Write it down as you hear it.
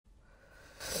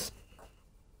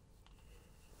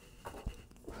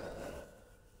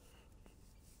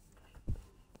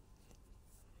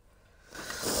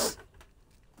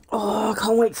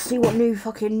can't wait to see what new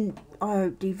fucking... I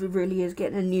hope Diva really is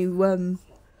getting a new,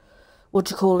 what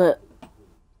do you call it?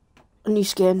 A new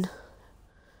skin.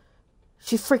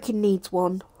 She freaking needs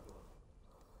one.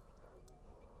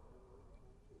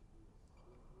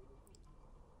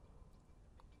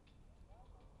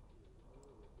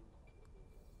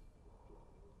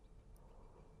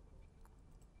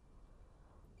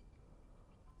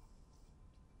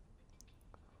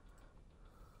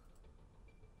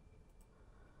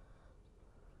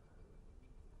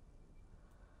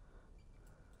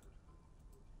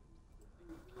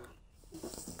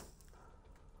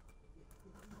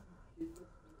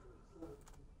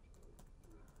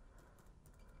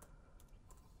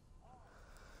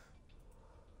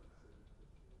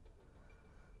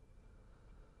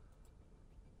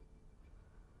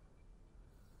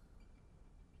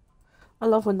 I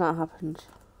love when that happens.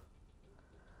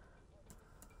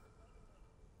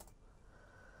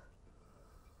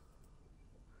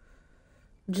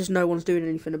 Just no one's doing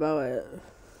anything about it.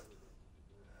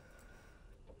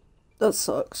 That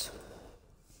sucks.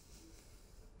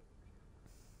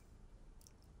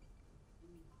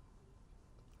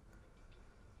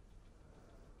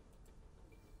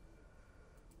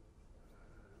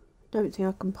 Don't think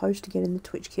I can post again in the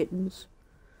Twitch Kittens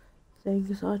thing,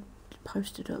 because I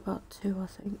posted at about 2, I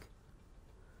think.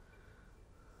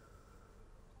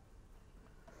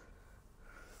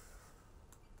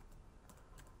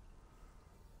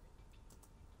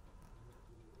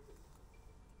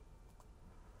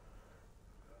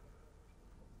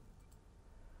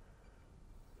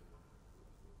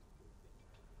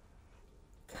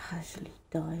 Casually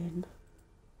dying.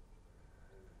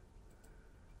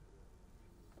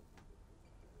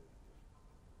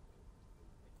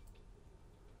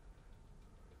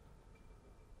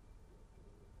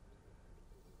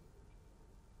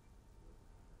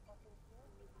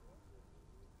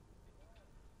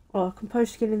 Oh, I can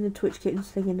post again in the Twitch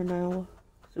Kittens thing in an hour,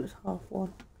 because it was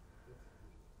 1:30.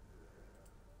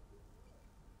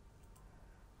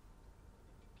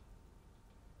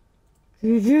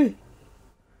 GG!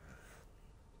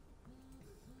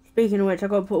 Speaking of which, I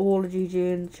gotta put all the GG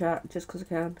in the chat, just because I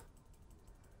can.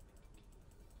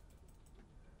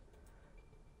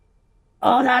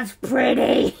 Oh, that's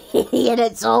pretty! And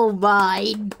it's all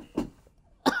mine!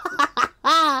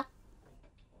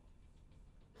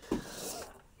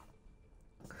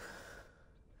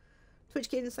 Twitch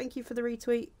Kittens, thank you for the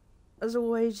retweet. As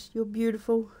always, you're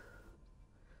beautiful.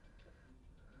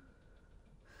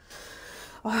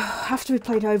 After we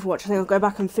played Overwatch, I think I'll go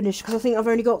back and finish, because I think I've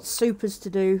only got supers to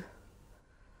do.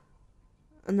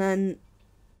 And then,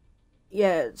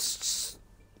 yeah,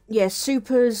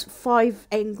 supers, 5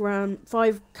 engram,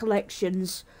 5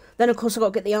 collections. Then, of course, I've got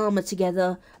to get the armour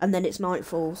together, and then it's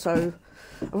nightfall. So,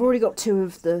 I've already got 2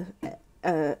 of the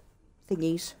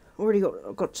thingies.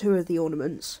 I've got 2 of the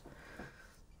ornaments.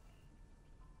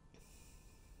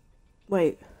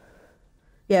 Wait.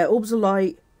 Yeah, Orbs of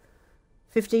Light,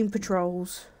 15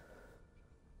 patrols.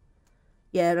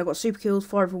 Yeah, and I've got super kills,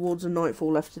 5 rewards, and nightfall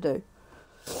left to do.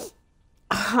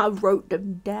 I wrote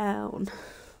them down.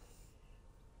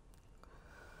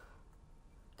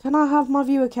 Can I have my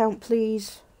view account,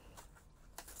 please?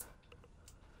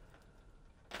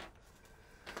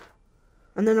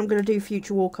 And then I'm going to do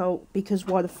future walkout, because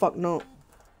why the fuck not?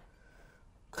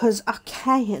 Because I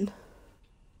can.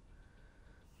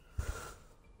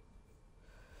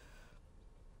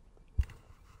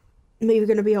 I'm either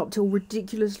going to be up till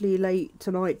ridiculously late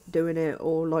tonight doing it,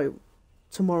 or like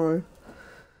tomorrow.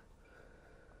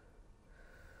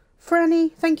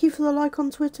 Franny, thank you for the like on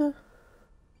Twitter.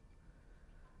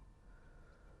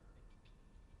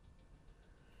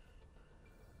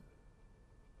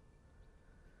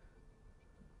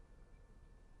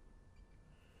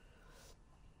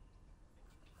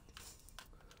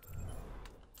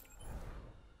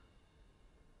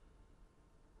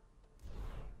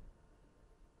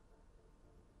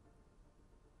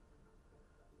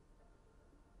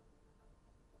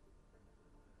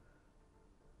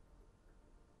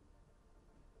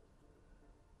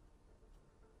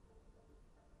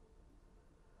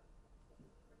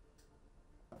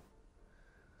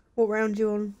 What round you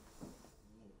on?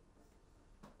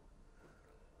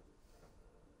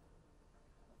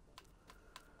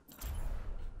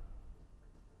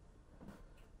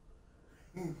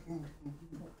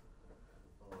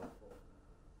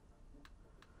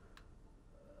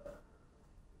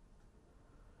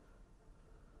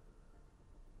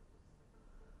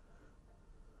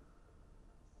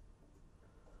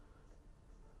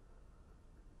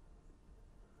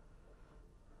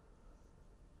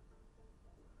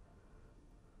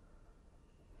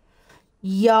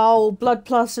 Yo, Blood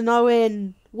Plus and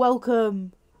Owen,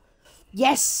 welcome.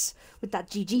 Yes, with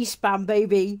that GG spam,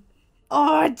 baby.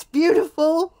 Oh, it's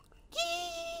beautiful. Yee!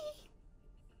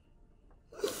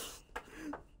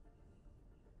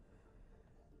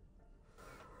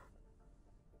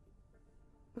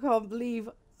 I can't believe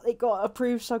it got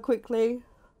approved so quickly.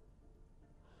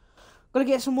 Gotta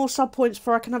get some more sub points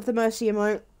before I can have the Mercy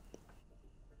emote.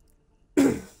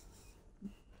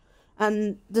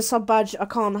 And the sub badge, I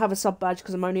can't have a sub badge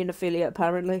because I'm only an affiliate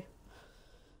apparently.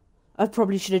 I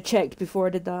probably should have checked before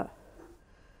I did that.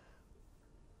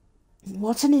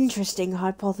 What an interesting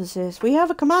hypothesis. We have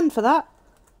a command for that.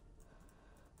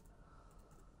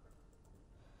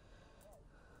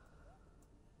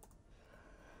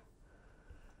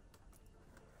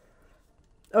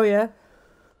 Oh yeah.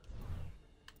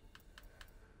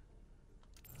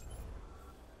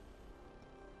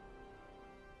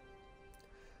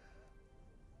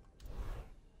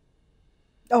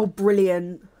 Oh,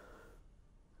 brilliant.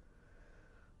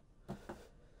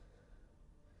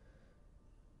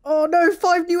 Oh no,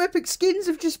 5 new epic skins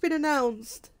have just been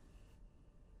announced.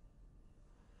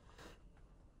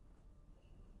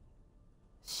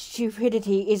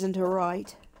 Stupidity isn't a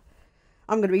right.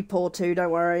 I'm gonna be poor too,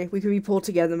 don't worry. We can be poor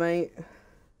together, mate.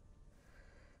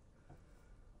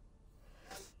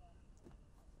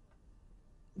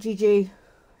 GG.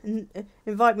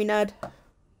 Invite me, Ned.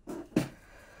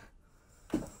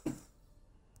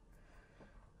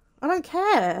 I don't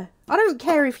care. I don't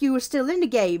care if you were still in the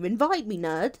game. Invite me,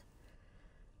 nerd.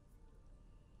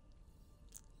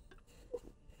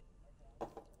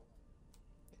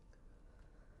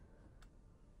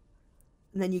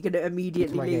 And then you're gonna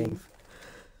immediately leave. Game.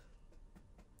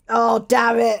 Oh,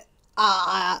 damn it.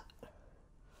 Ah.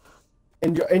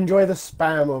 Enjoy the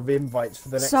spam of invites for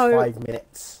the next 5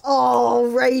 minutes.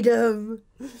 Oh, Raidum.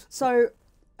 So,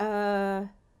 Farah's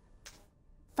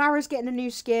getting a new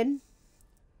skin.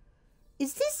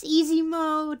 Is this easy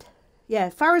mode? Yeah,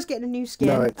 Farah's getting a new skin.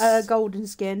 No, it's... golden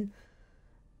skin.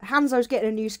 Hanzo's getting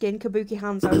a new skin, Kabuki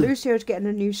Hanzo. Lucio's getting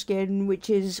a new skin,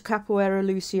 which is Capoeira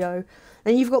Lucio.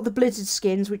 Then you've got the Blizzard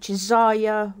skins, which is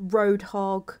Zarya,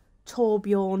 Roadhog,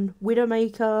 Torbjorn,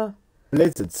 Widowmaker,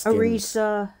 Blizzard skins.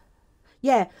 Orisa.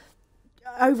 Yeah,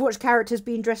 Overwatch characters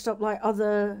being dressed up like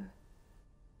other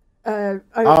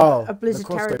Blizzard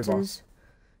characters.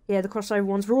 Yeah, the crossover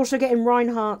ones. We're also getting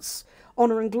Reinhardt's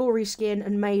Honor and Glory skin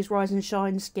and May's Rise and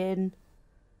Shine skin.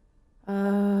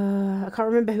 I can't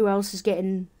remember who else is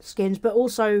getting skins, but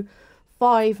also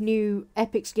 5 new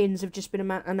epic skins have just been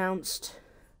announced.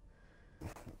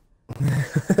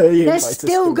 They're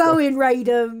still going,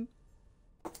 Raidum.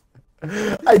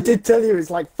 I did tell you it's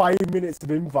like 5 minutes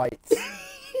of invites.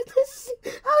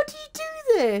 How do you do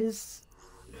this?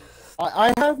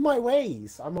 I have my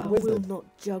ways. I'm a wizard. I will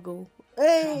not juggle.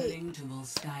 Hey!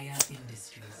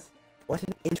 What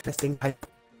an interesting type.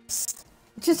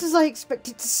 Just as I expect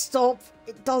it to stop,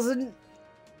 it doesn't.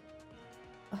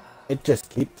 It just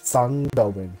keeps on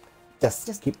going.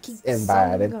 Just keeps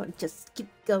inviting. Just keep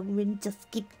going, just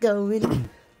keep going.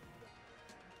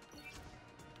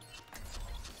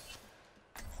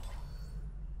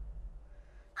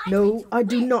 No, I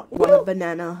do not want a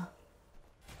banana.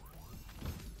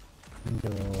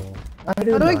 No. I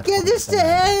don't get this to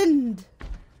end!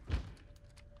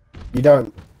 You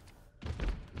don't.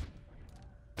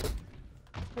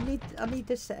 I need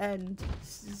this to end.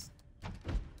 This is...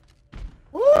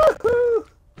 Woohoo!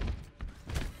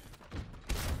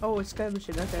 Oh, it's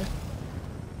skirmishing, okay.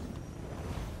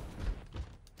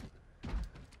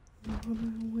 I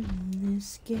wanna win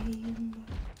this game.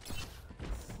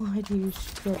 Why do you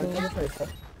struggle?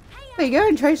 There you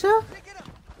go, Tracer.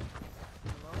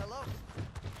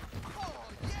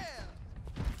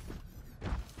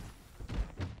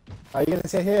 Are you gonna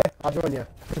sit here? I'll join you.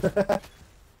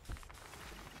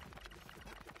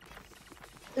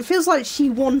 It feels like she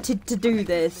wanted to do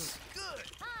this.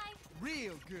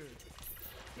 Real good.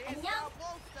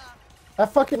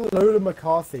 That fucking Lola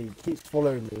McCarthy keeps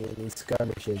following me in these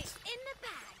skirmishes.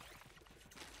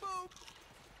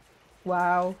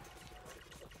 Wow.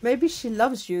 Maybe she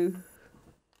loves you.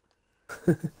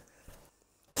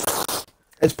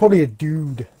 It's probably a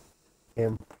dude.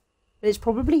 Him. It's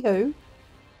probably who?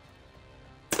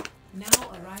 Now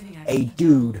arriving at a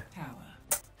dude. Tower.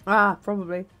 Ah,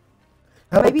 probably.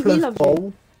 Hello, maybe he loves Bowl.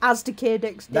 you. As the kid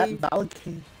XD. That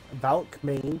Valk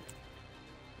main.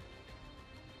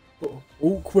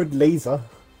 Awkward laser.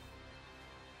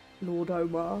 Lord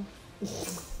Omar.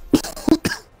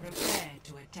 Prepare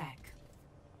to attack.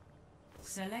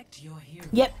 Select your hero.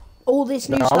 Yep, all this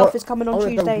new stuff is coming on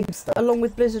Tuesday, along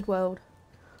with Blizzard World.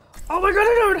 Oh my god,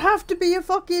 I don't have to be a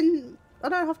fucking... I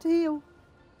don't have to heal.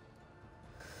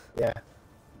 Yeah.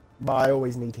 But I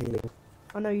always need healing.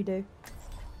 I know you do.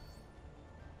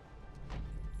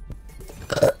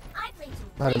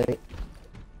 Pardon me.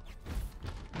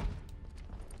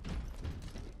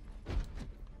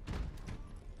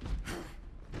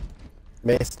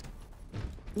 Missed.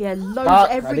 Yeah, loads.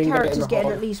 I Every didn't get it in character's the getting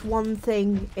hole. at least one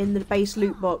thing in the base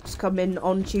loot box coming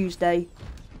on Tuesday,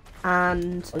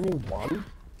 and Only one?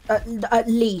 at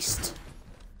least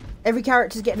every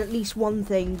character's getting at least one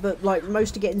thing, but like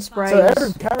most are getting sprays. So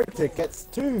every character gets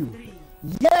 2.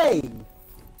 Yay!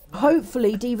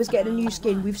 Hopefully, Diva's getting a new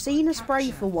skin. We've seen a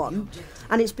spray for one,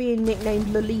 and it's being nicknamed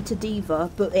Lolita Diva,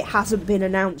 but it hasn't been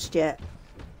announced yet.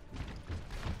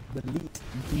 The Elite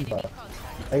Diva.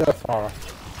 They go far.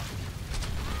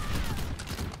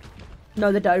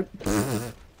 No, they don't.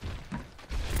 Nice.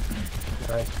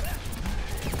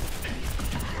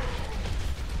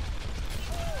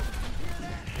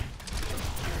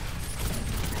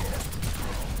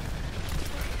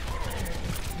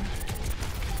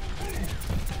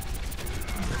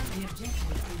 The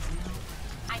objective is now.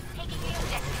 I'm taking the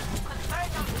objective. Confirm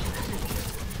on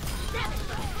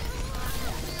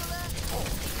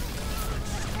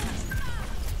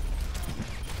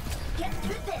Get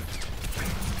through this.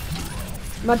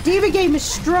 My Diva game is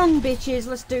strong, bitches.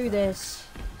 Let's do this.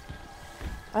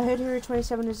 I heard Hero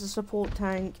 27 is a support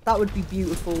tank. That would be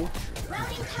beautiful.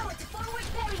 Routing power to forward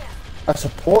barrier. A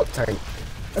support tank.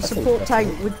 A support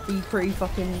tank would be pretty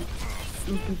fucking.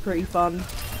 Would be pretty fun.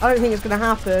 I don't think it's gonna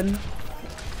happen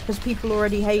because people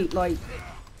already hate like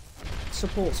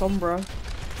support Sombra.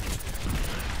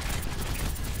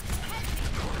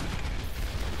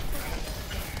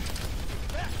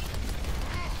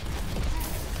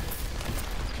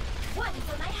 One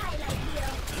for my highlight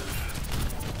reel.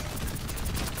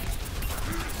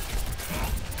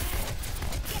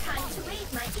 Time to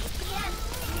raise my DPS.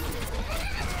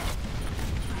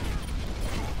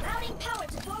 Routing power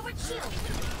to forward shield.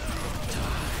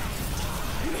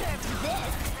 Nerf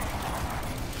this.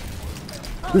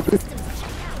 All systems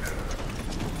checked out.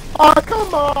 Oh,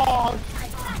 come on!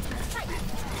 I'm back to the fight.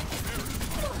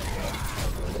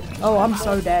 Oh, I'm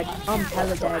so dead. I'm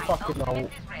hella dead. Fucking hell.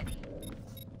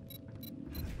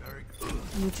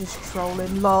 You just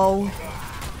trolling, lol.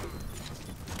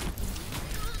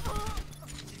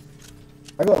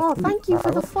 I got Oh, food thank you back. for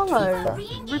I the got food follow. back.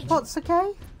 Ripots,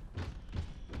 okay?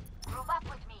 Group up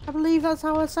with me. I believe that's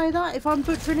how I say that. If I'm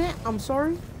butchering it, I'm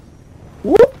sorry.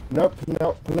 Whoop! No, pulling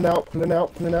out, pulling out, pulling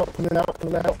out, pulling out, pulling out,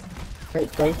 pulling out.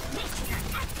 Thanks, go.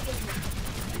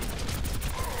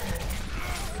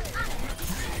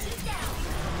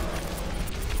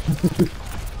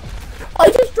 I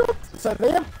just dropped. So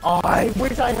there. Oh, I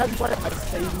wish I had my. I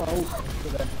saved my ult for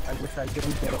them. I wish I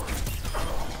didn't get it.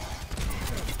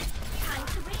 Time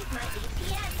to raise my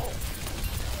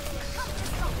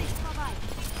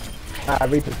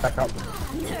DPS. Reaper's back up.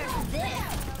 Nerf this.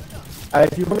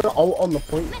 If you want to ult on the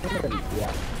point, then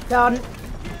yeah. Done.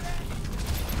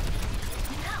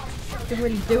 Didn't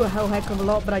really do a hell heck of a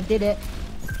lot, but I did it.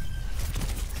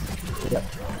 Yep.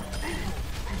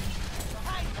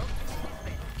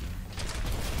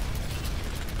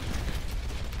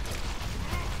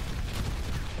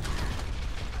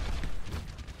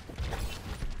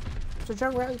 So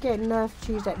Junkrat is getting nerfed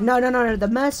Tuesday. No. The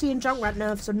Mercy and Junkrat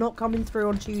nerfs are not coming through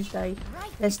on Tuesday.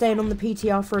 They're staying on the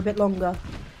PTR for a bit longer,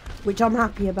 which I'm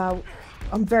happy about.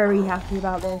 I'm very happy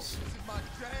about this.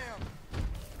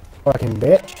 Fucking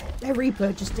bitch. Their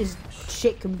Reaper just is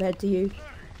shit compared to you.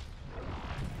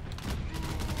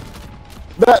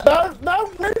 That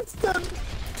Winston!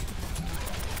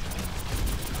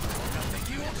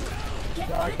 Get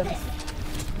through this.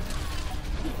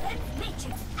 Defense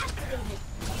matrix activated.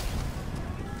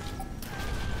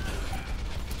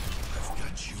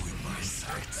 Got you in my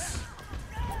sights.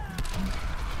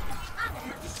 I'm gonna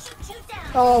have to shoot you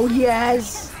down. Oh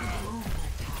yes.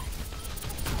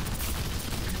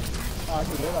 Oh, I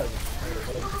didn't realize.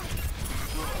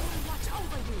 Watch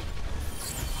over you.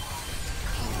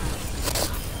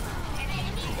 An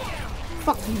enemy down.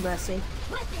 Fuck you, Mercy.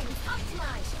 Weapons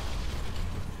optimized.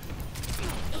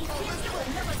 APS to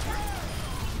another time.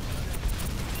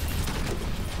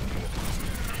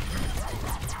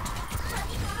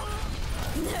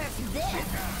 Nerf this.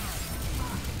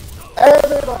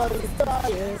 Everybody's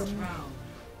dying. Round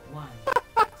one.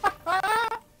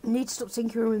 You need to stop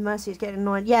tinkering with Mercy, it's getting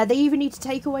annoying. Yeah, they either need to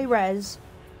take away res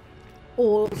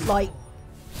or like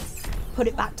put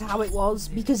it back to how it was,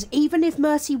 because even if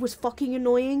Mercy was fucking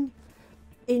annoying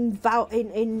in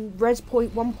Res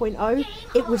Point 1.0,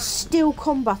 it was still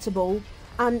combatable,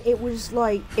 and it was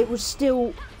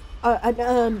still an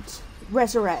earned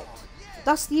resurrect.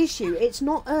 That's the issue. It's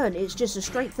not earn, it's just a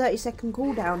straight 30-second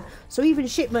cooldown. So even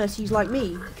shit mercies like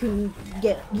me can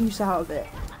get use out of it.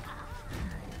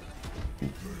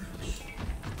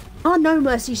 I know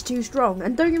Mercy's too strong,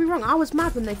 and don't get me wrong, I was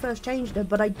mad when they first changed her,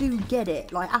 but I do get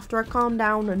it. Like, after I calmed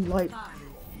down and, like,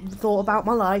 thought about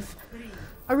my life,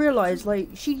 I realised, like,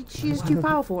 she is too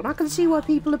powerful, and I can see why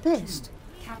people are pissed.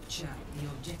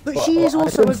 But she is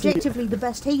also objectively the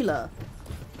best healer.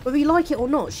 Whether you like it or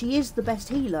not, she is the best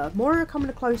healer. Moira coming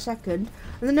a close second,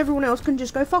 and then everyone else can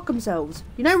just go fuck themselves.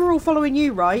 You know we're all following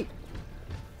you, right?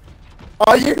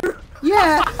 Are you?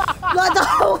 Yeah! Like, the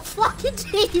whole fucking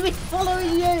team is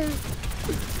following you!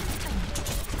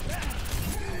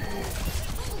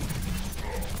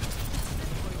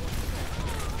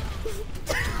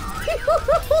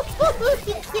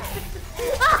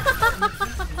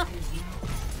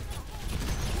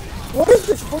 What is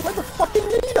this? Where's the fucking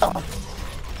leader?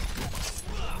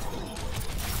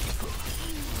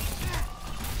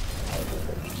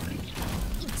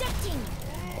 Ejecting.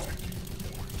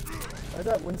 Where's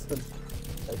that Winston?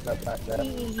 There's that back there.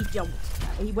 He jumped.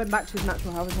 He went back to his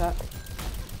natural habitat.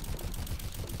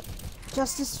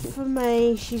 Justice for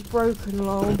May, she's broken,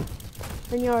 lol.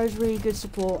 Zenyatta's really good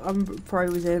support. I'm pro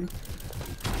with him.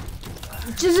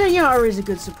 Zenyatta is a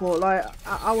good support. Like,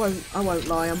 I won't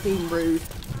lie. I'm being rude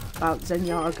about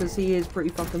Zenyatta because he is pretty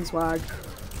fucking swag.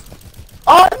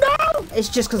 Oh no! It's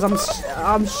just because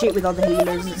I'm shit with other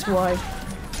healers. That's why.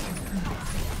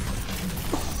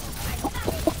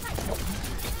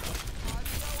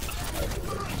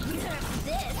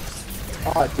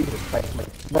 Oh Jesus Christ, my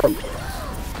throat.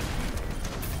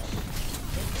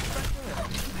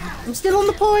 I'm still on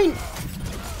the point.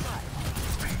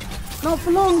 Not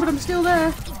for long, but I'm still there.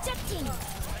 Ejecting.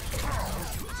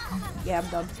 Yeah, I'm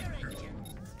done.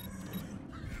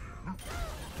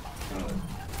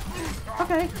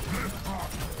 Okay.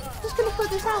 Just gonna put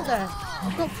this out there.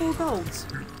 I've got 4 golds.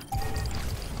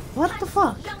 What the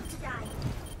fuck?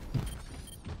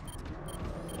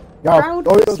 Ja, Proud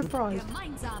oh, ja. surprise.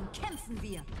 Gemeinsam kämpfen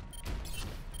wir.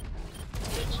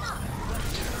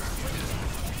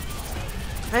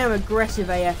 I am aggressive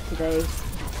AF today.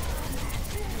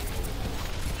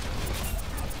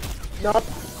 No,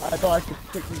 I thought I could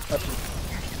quickly touch it.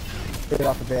 Get it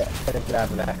off a bit, get it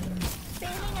out of there.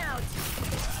 Bailing out.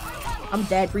 I'm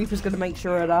dead. Reaper's gonna make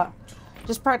sure of that.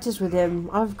 Just practice with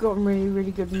him. I've gotten really,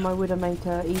 really good with my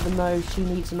Widowmaker, even though she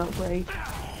needs an upgrade.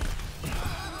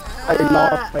 I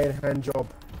love playing hand job.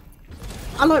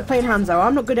 I like playing Hanzo.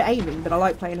 I'm not good at aiming, but I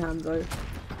like playing Hanzo.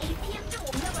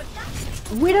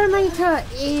 Widowmaker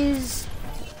is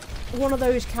one of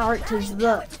those characters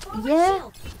that, yeah,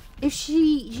 if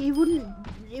she wouldn't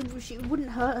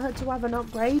hurt her to have an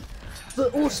upgrade,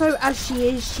 but also as she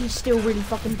is, she's still really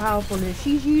fucking powerful, and if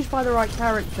she's used by the right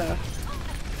character,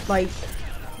 like,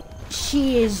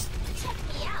 she is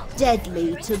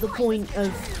deadly to the point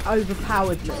of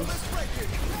overpoweredness.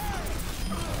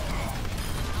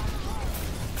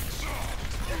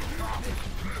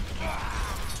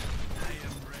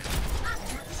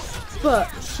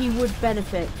 But she would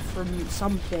benefit from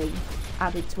something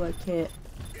added to her kit.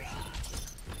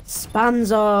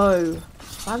 Spanzo!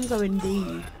 Spanzo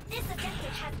indeed. This objective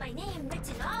has my name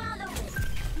written all over it.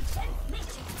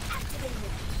 Matrix activated.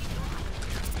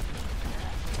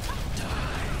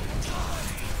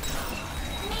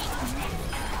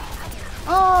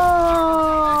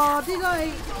 Oh, did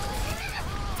I?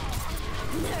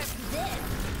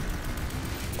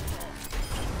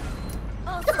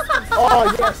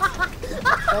 Oh yes!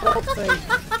 Oh,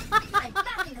 I'm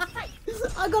back in the fight.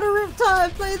 I got a rip tire.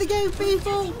 Play the game,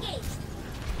 people. Engage.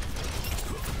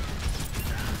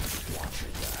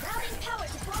 Routing power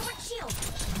to forward shield.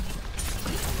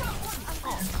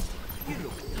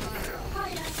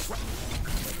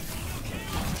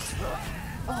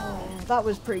 Oh, that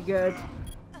was pretty good.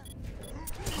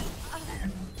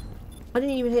 I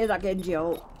didn't even hear that Genji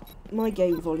ult. My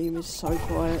game volume is so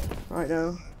quiet right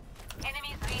now.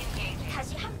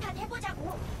 다시 한판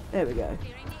해보자고. There we go.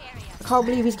 I can't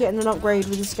believe he's getting an upgrade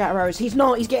with his scatter arrows. He's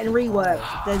not, he's getting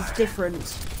reworked. There's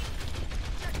difference.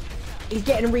 He's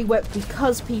getting reworked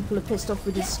because people are pissed off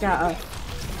with his scatter.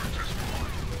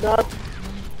 no!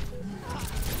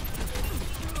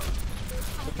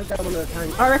 Put that one in the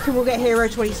tank. I reckon we'll get Hero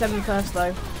 27 first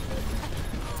though.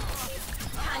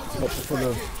 Not for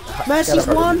the... Mercy's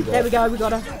one. There we go, we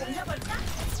got her.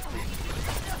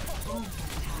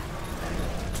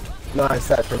 Nice,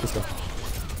 that's pretty good.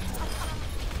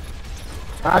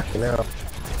 Fucking hell.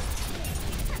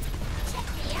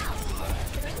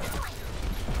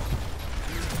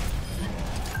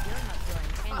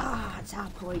 Ah, it's our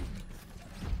point.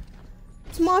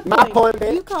 It's my My point. point,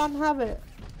 bitch. You can't have it.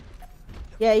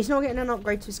 Yeah, he's not getting an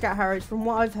upgrade to Scat Harrows. From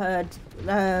what I've heard,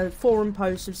 forum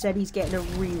posts have said he's getting a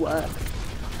rework.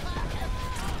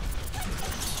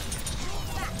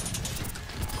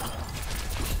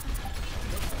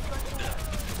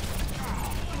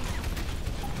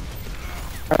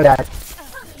 Okay.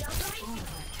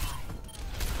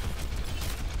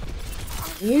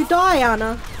 You die,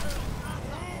 Anna.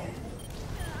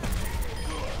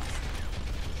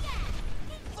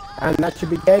 And that should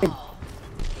be game.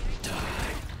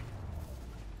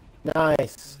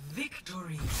 Nice.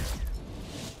 Victory.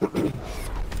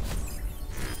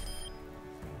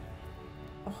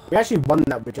 We actually won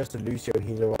that with just a Lucio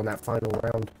healer on that final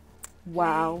round.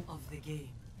 Wow. Of the game.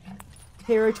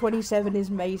 Hero 27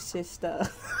 is May's sister.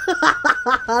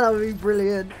 That would be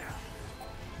brilliant.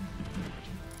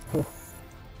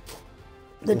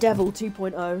 The Devil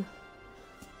 2.0.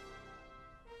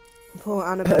 Poor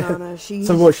Anna Banana. She's...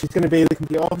 So what? She's going to be the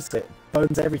complete opposite.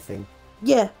 Burns everything.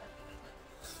 Yeah.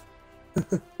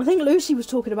 I think Lucy was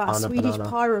talking about a Anna Swedish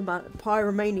Banana.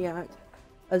 pyromaniac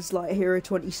as like Hero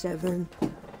 27.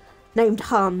 Named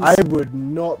Hans. I would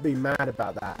not be mad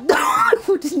about that. No, I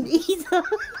wouldn't either.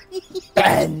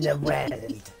 Burn the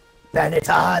world. Burn it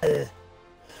all.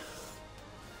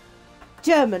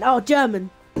 German. Oh, German.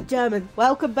 German.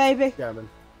 Welcome, baby. German.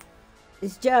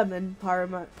 It's German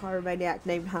pyromaniac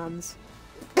named Hans.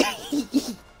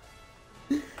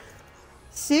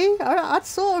 See? I'd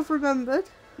sort of remembered.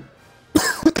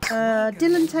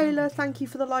 Dylan Taylor, thank you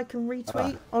for the like and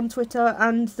retweet on Twitter.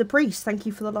 And The Priest, thank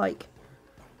you for the like.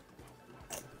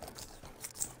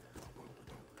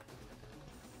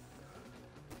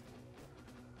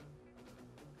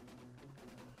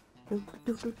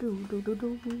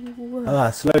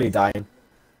 Slowly dying.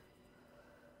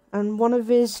 And one of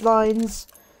his lines,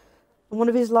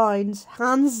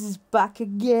 Hans is back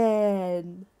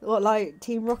again. What, like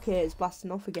Team Rocket is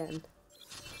blasting off again?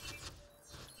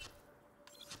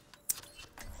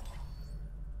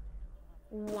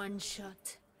 One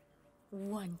shot,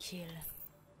 one kill.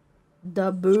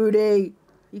 The booty.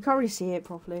 You can't really see it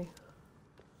properly.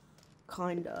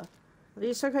 Kinda.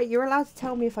 It's okay. You're allowed to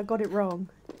tell me if I got it wrong.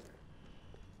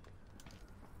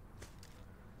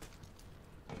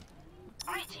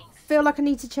 Feel like I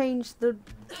need to change the.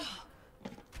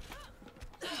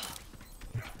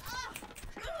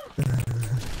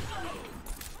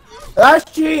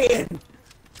 That's cheating!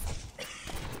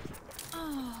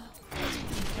 Oh,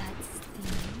 that's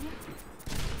sting.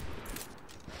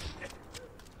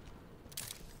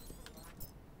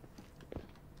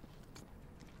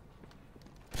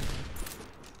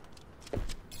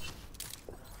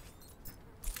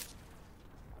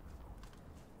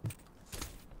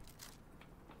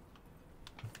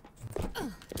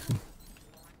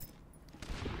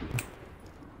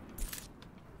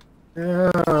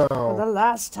 For the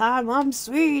last time, I'm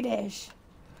Swedish.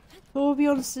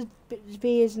 Torbjorn's to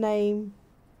be his name.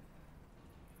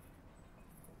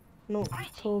 Not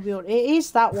Torbjorn. It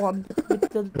is that one with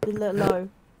the little O.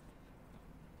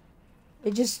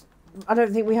 It just, I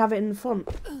don't think we have it in the font.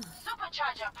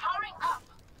 Supercharger powering up.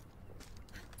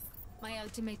 My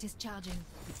ultimate is charging.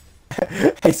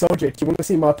 Hey soldier, do you want to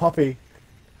see my puppy?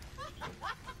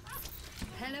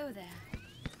 Hello there.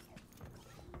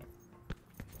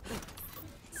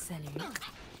 Salut.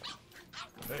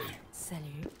 Hey.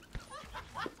 Salut.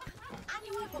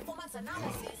 Annual performance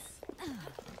analysis.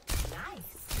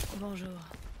 Nice. Bonjour.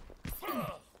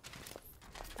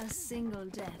 A single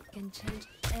death can change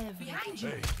everything.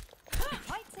 Hey.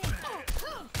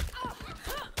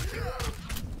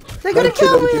 They're gonna Don't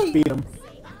kill kill them, just me! beat them.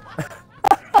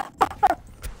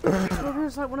 It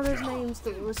was like one of those names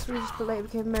that was Swedish but later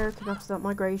became American after that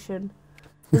migration.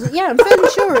 Is it? Yeah, I'm fairly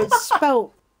sure it's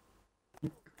spelt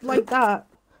like that.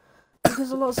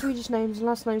 Because a lot of Swedish names and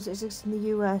last names exist in the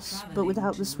US, but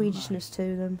without the Swedishness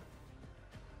to them.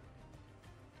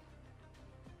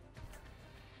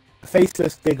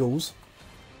 Faceless Diggles.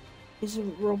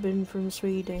 Isn't Robin from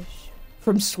Swedish?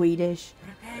 From Swedish.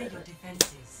 Prepare your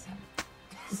defenses.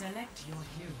 Select your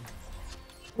hero.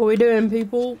 What are we doing,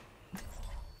 people?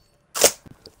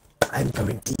 I'm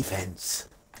going defense.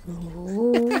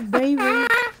 Oh, baby.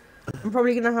 I'm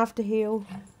probably gonna have to heal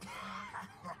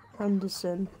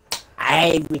Anderson.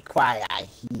 I require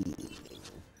healing.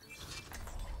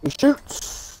 He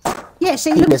shoots. Yeah,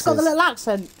 see, He look, it's got the misses. little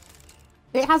accent.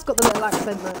 It has got the little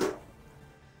accent there.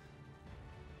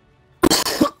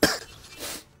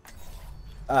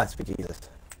 Ah, sweet Jesus.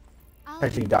 I'll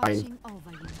Actually be dying. watching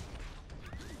over you.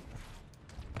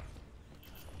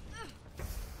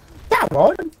 Come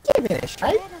on, give it a shot.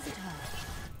 Where does it hurt?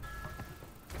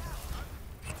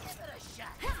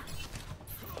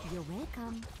 You're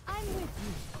welcome. I'm with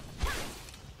you.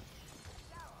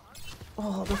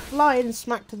 Oh, the flying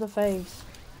smack to the face.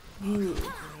 You.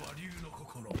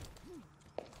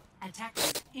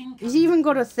 He's even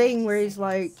got a thing where he's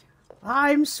like,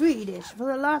 I'm Swedish for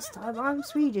the last time. I'm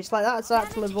Swedish. Like that's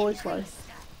actual voice line.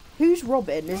 Who's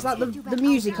Robin? Is that the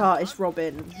music artist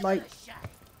Robin? Like,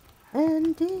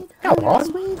 and it Come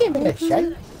on, hurts give me a with shake.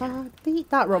 every heartbeat.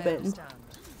 That Robin.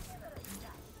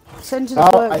 Sentence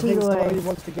Oh, worked I think either somebody way.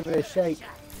 wants to give it a shake.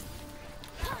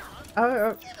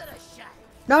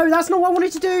 No, that's not what I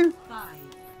wanted to do. 5,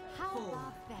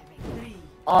 4, 3.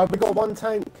 We got one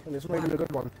tank, and it's not even a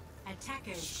good one.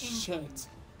 Attackers Shit. incoming.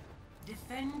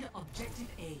 Defend objective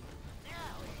A.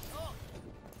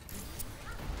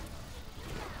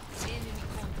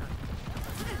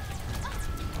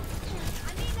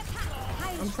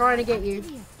 I'm trying to get you.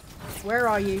 Where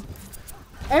are you?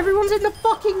 Everyone's in the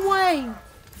fucking way!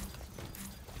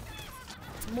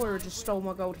 Moira just stole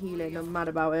my gold healing. I'm mad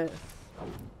about it.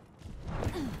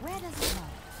 Where does it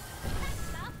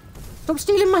go? Stop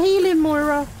stealing my healing,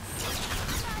 Moira!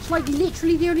 It's like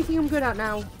literally the only thing I'm good at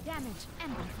now. Damage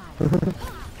amplified.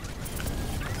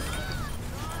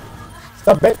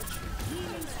 Stop, bitch!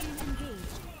 Healing stream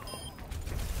engaged.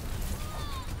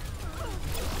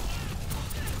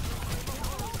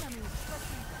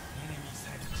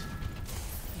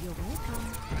 You're welcome.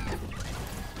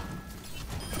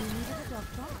 You needed a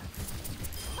doctor?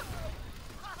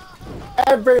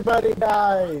 Everybody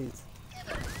dies!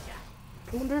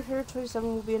 I wonder if Hero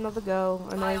 27 will be another girl.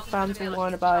 I know fans will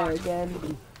whine about it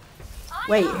again.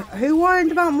 Wait, who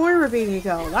whined about Moira being a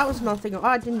girl? That was nothing.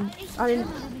 I didn't Fire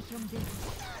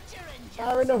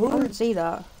in the I hood! didn't see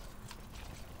that.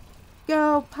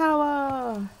 Girl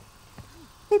power!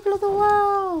 People of the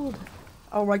world!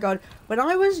 Oh my god. When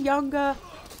I was younger,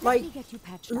 like Let me get you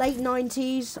patched up. late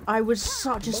 90s, I was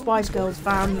such a Spice Girls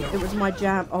fan. It was my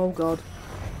jam. Oh god.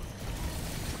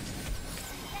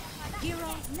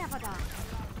 Heroes never die.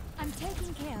 I'm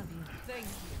taking care of you. Thank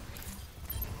you.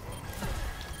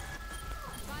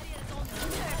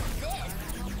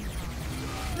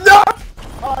 No!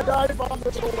 I died from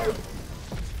the doorway.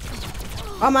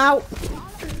 I'm out.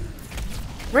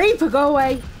 Reaper, go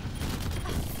away.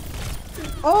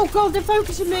 Oh god, they're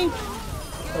focusing me.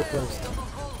 So close.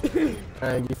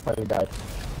 And you finally died.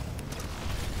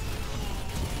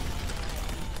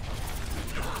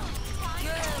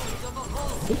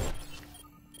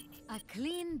 A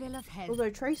clean bill of health. Although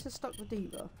Tracer stuck with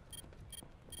Diva.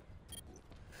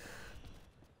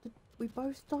 Did we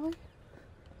both die?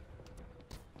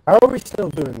 How are we still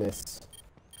doing this?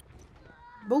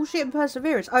 Bullshit and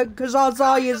perseverance. Oh, because our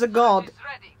Zarya's a god.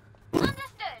 Understood.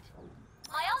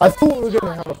 I thought we were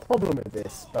going to have a problem with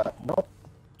this, but not.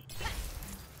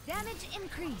 Damage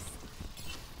increased.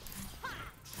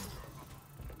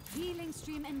 Healing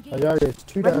stream Oh, engaged. yeah, it's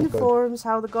too Read in damn the good. forums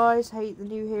how the guys hate the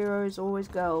new heroes, always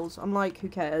girls. I'm like, who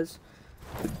cares?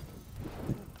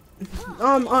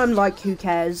 I'm like, who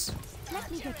cares? Let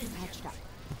me get you patched up.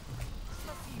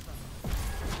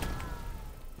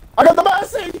 I got the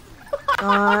mercy!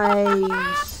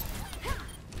 Nice.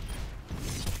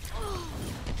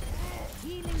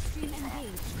 Healing stream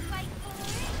engaged.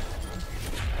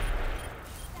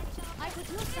 I could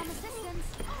use some assistance.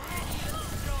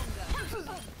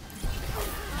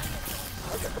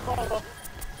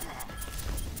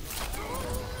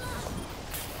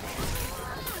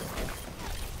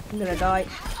 I'm gonna die.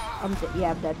 I'm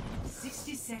dead.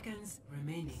 60 seconds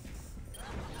remaining.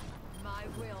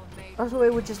 I thought we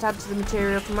would just add to the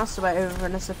material for masturbate over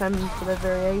an SFM for the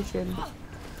variation.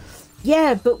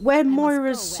 Yeah, but when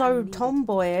Moira's so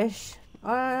tomboyish,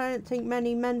 I don't think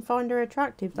many men find her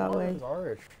attractive that way. She's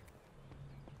Irish.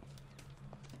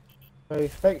 So you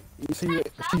expect,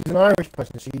 she's an Irish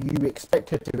person, so you expect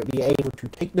her to be able to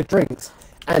take the drinks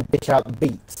and dish out the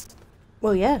beats.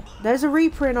 Well, yeah, there's a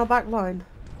Reaper in our back line.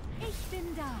 Ich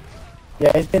bin da.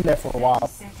 Yeah, it's been there for a while.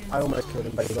 I almost killed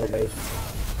him, but he got away.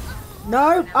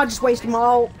 No, I just wasted my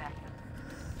ult.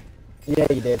 Yeah,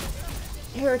 you did.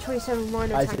 Hero 27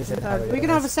 Rhino I tank just said confirmed. how it We're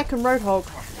gonna have a is. second Roadhog.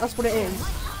 That's what it is.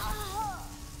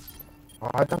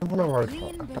 Oh, I don't want a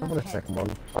roadhog. I don't want a second one.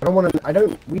 I don't want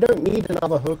to. We don't need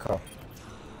another hooker.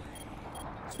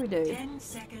 Yes, we do. 10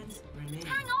 seconds remaining.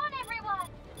 Hang on, everyone.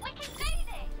 We can do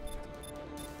this.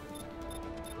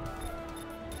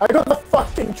 I got the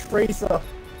fucking tracer.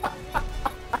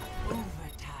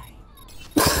 Overtime.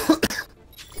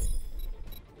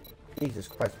 Jesus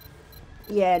Christ.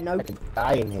 Yeah, I nope. could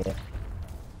die in here.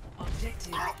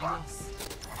 Objective lost.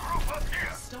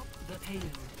 Stop the payload.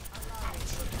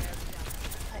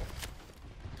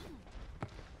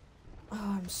 Oh,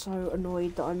 I'm so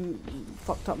annoyed that I'm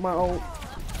fucked up my ult.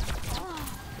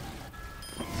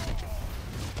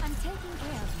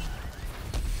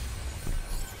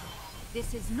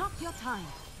 This is not your time.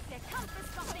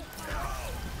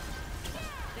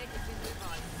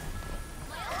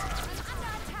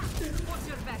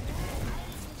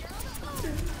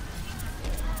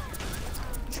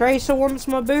 Tracer wants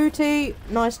my booty.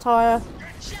 Nice tire.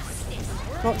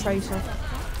 Not Tracer.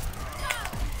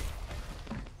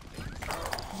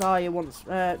 Zarya wants.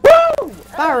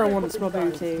 Barra wants my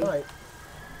booty. Right.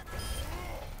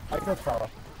 I got Farah.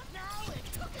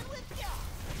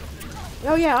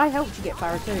 Oh yeah, I helped you get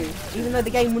Barra too. Even though the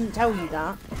game wouldn't tell you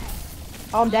that.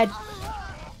 Oh, I'm dead.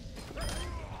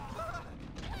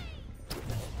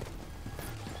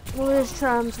 What is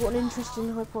trans? What an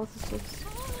interesting hypothesis.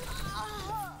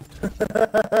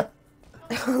 I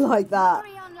like that.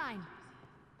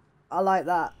 I like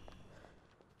that.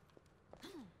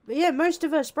 But yeah, most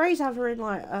of her sprays have her in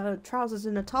like trousers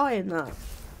and a tie in that.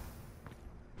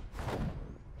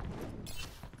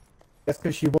 That's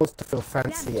because she wants to feel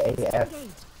fancy AF.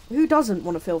 Who doesn't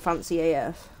want to feel fancy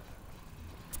AF?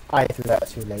 I think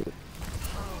that's too late.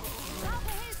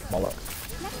 Bollocks.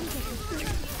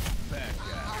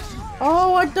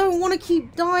 Oh, I don't want to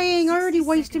keep dying. I already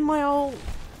wasted my ult.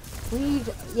 We need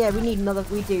another.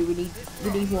 We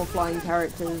need more flying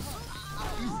characters.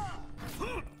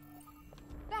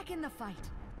 Back in the fight.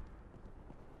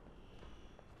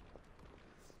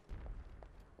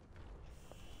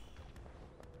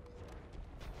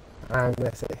 And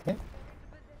that's it here.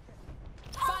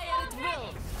 Fire at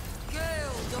will.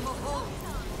 Girl,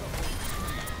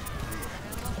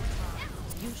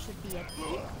 You should be at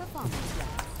peak performance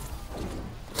level.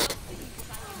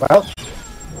 Well,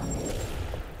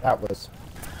 that was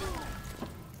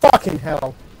fucking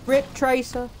hell. Rip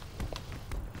Tracer.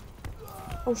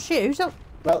 Oh shit, who's up?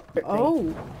 Well,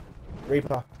 Oh.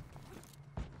 Reaper.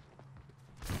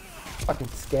 Fucking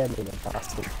scared me, the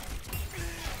bastard.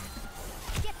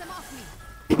 Get them off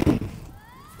me.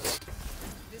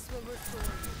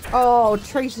 Oh,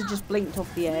 Tracer just blinked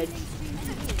off the edge.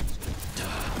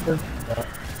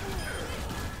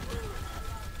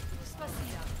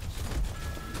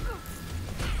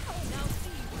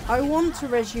 I want to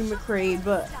resume McCree,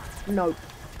 but nope.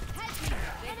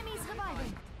 Enemies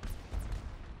reviving.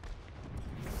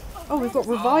 Oh, we've got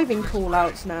reviving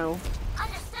callouts now.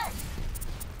 Understood.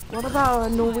 What about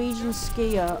a Norwegian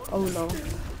skier,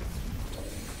 Olaf?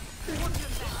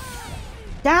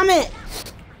 Damn it!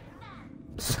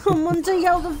 Someone take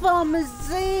out the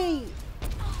pharmacy!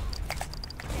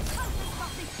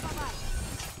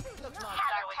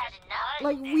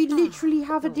 Like, we literally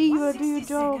have a diva do a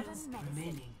job.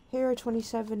 Remaining. Hero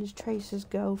 27 is Tracer's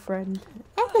girlfriend.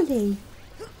 Emily!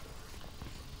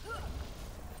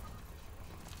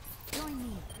 Join me.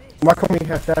 Why can't we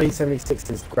have Daddy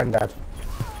 76's granddad?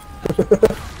 Payload is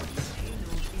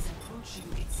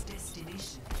approaching its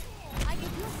destination. I could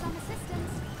use some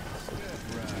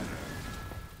assistance.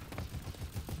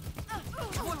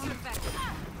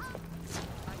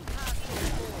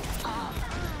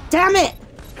 Damn it!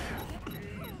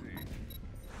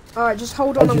 Alright, just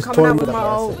hold on, I I'm just coming out toyed with with my that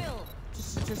ult.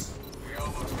 person.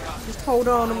 Just hold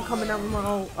on, I'm coming out with my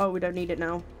ult. Oh, we don't need it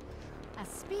now. A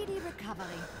speedy recovery.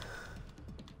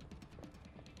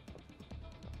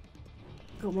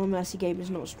 God, my Mercy game is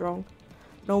not strong.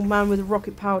 An old man with a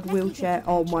rocket-powered wheelchair.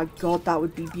 Oh my god, that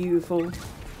would be beautiful.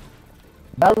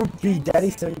 That would be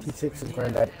Daddy 76's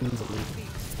granddad easily.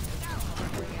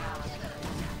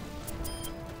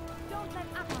 Don't let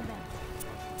up on them.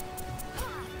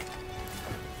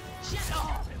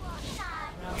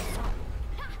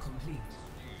 Complete.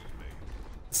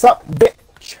 Sup,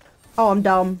 bitch? Oh, I'm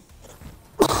dumb.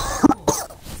 To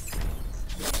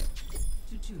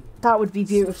 2. That would be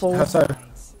beautiful. How so?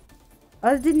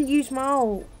 I didn't use my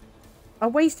ult. I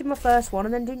wasted my first one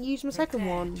and then didn't use my second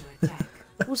Prepare one. to attack.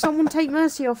 Will someone take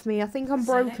Mercy off me? I think I'm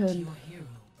Select broken. your hero.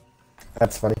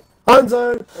 That's funny.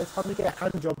 Hanzo! It's time to get a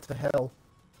hand job to hell.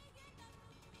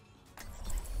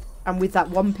 And with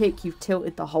that one pick, you've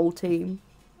tilted the whole team.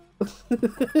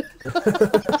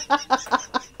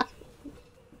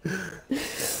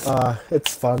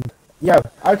 It's fun. Yo,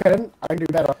 okay then, I can do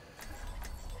better.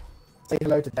 Say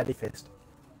hello to Daddy Fist.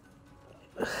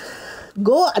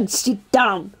 Go and sit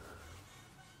down.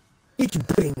 Did you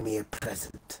bring me a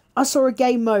present? I saw a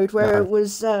game mode where No. it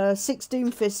was 6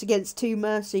 Doomfists against 2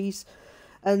 Mercies,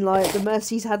 and like the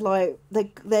Mercies had like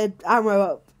their ammo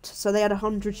up, so they had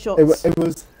 100 shots. It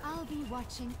was I'll be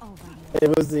watching over you. it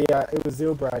was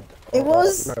Zilbrad. It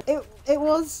was. No, It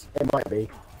was. it might be.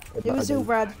 It might was have been.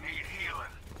 Zilbrad.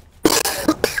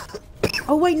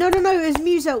 Oh wait, no, it was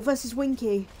Muselt versus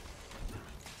Winky.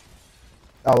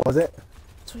 Oh, was it?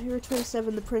 Hero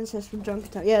 27, the princess from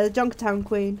Junkertown. Yeah, the Junkertown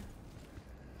queen.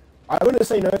 I wouldn't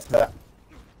say no to that.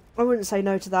 I wouldn't say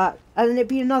no to that. And it'd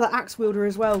be another axe wielder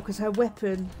as well, because her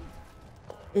weapon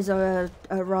is a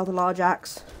rather large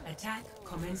axe. Attack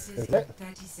commences Is in it?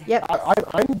 30 seconds. Yep.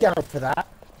 I'm down for that.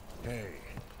 Hey.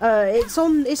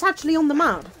 It's actually on the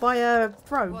map by a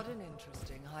throw. What an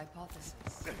interesting hypothesis.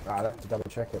 I'll have to double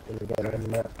check it when we get it on the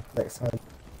map next time.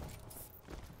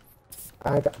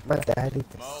 I got my daddy.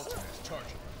 Emote is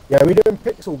charging. Yeah, we doing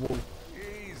pixel wall.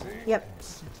 Easy. Yep.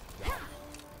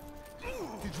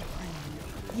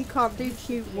 You can't do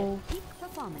cute wall. Peak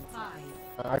performance.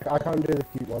 5, I can't do the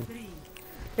cute one. 3,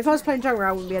 If I was playing jungle,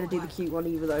 I wouldn't be able to do the cute one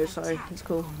either though, so it's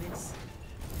cool. commence.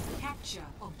 Capture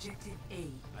objective A.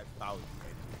 I found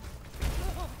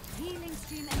Healing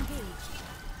stream engaged.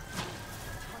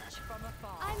 Touch from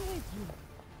afar. I'm with you.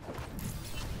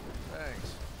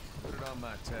 Thanks. Put it on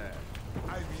my tab.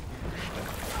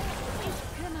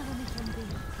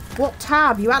 What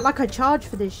tab? You act like I charge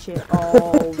for this shit.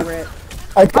 Oh, rip.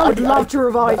 I I would love to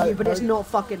revive no, you, but no. it's not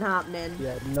fucking happening.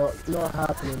 Yeah, not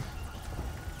happening.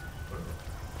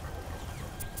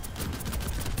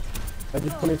 I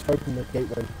just wanted to open the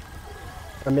gateway.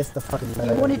 I missed the fucking.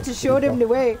 You wanted to show them the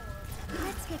way.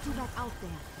 Let's get you back out there.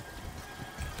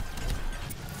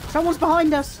 Someone's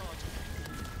behind us.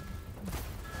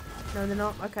 No, they're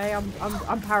not. Okay,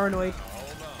 I'm paranoid.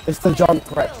 It's the giant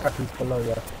threat tracking below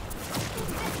you.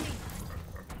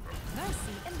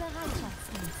 Mercy in the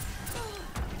Reichsfried.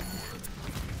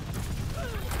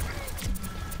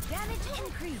 Damage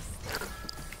increased.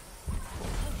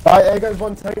 Alright, there goes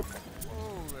one tank.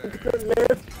 Good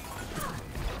live.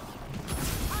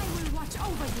 I will watch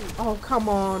over you. Oh, come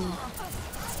on.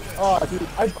 Oh, dude,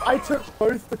 I took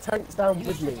both the tanks down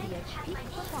with me. Peak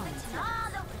performance.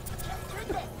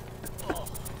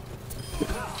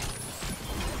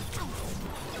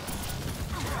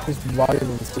 Just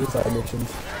riding the suicide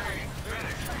missions.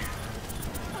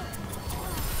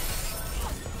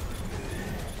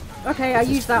 Okay, I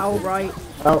used that all right.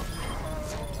 Oh,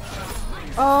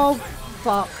 Oh,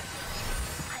 fuck.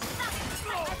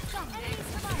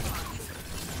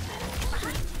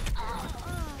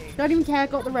 Don't even care,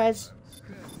 got the res.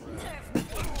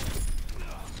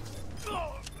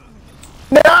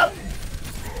 no!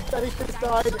 Daddy just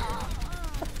died.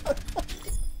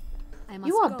 I must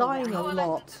You are go dying where a I-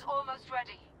 lot. Almost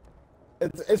ready.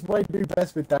 It's my new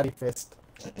best with Daddy Fist.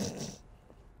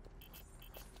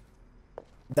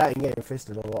 Daddy getting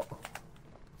fisted a lot.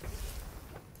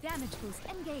 Damage boost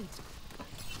engaged.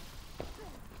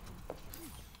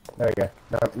 There we go.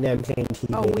 Now I'm changing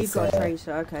TV. Oh, we've got a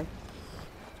tracer, okay.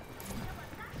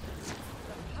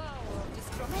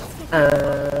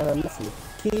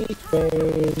 Sneaky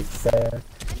tracer.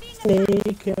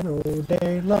 Sneaking all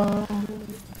day long.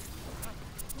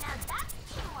 Now that's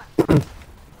teamwork.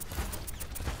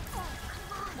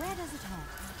 Where does it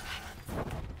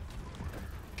hurt?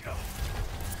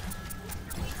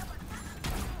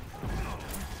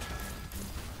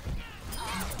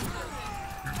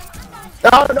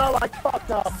 Oh no, I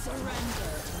fucked up. Surrender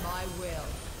to my will.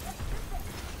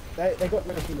 They got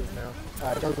no healers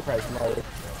now. Jungle Craze, no.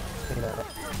 You know.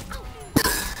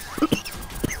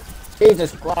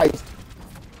 Jesus Christ.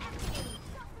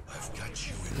 I've got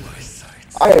you in my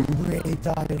sights. I am really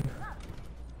dying.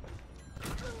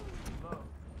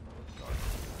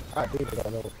 I do, but I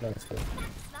know what plans for.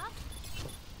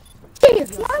 Your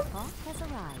support has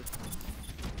arrived.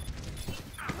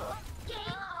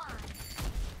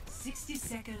 60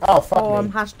 seconds. Oh, fuck Oh, I'm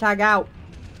me. hashtag out.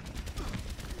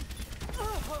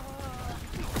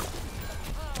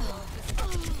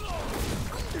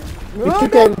 We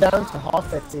keep getting down to half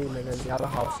their team and then the other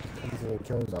half comes in and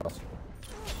kills us.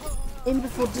 In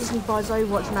before Disney buys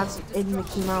Overwatch and adds in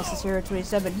Mickey Mouse's Hero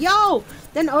 27. Yo!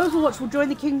 Then Overwatch will join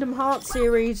the Kingdom Hearts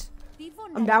series.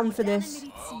 I'm down for this.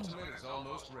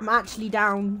 I'm actually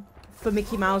down for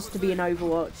Mickey Mouse to be in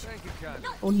Overwatch. Thank you, Connie.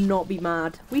 Or not be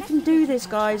mad. We can do this,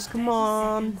 guys. Come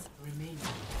on. Remaining.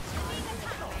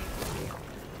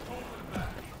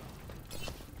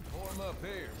 Form up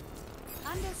here.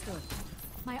 Understood.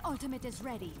 My ultimate is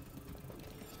ready.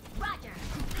 Roger.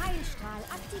 Heilstrahl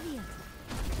aktiviert.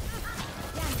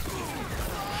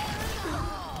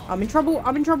 I'm in trouble.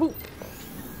 I'm in trouble.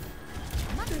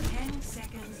 10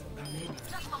 seconds remaining.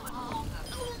 Stop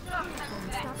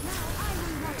now. I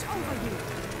will watch over you.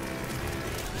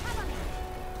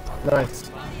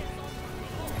 Nice.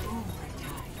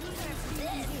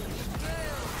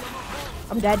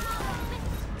 I'm dead.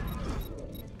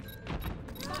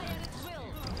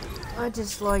 I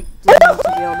just like Disney,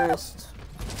 to be honest.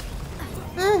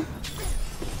 Eh.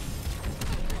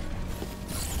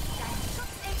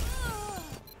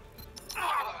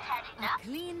 A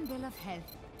clean bill of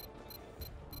health.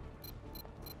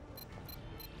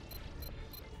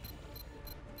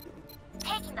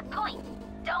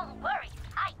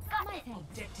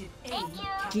 Objective A. Thank you.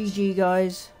 GG,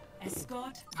 guys.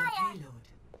 Escort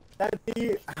the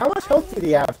payload. How much health did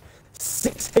he have?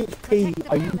 6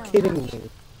 HP. Are you kidding me?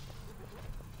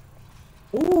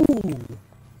 Ooh.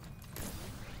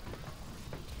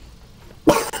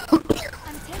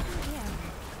 I'm taking care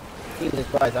of you. Jesus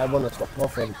Christ, I want to swap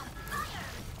off him.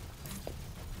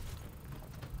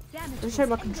 Damage Let's hope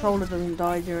my controller doesn't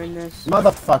die during this.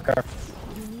 Motherfucker.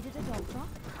 You needed a doctor?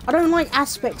 I don't like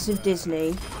aspects of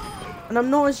Disney, and I'm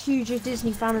not as huge a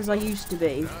Disney fan as I used to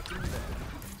be.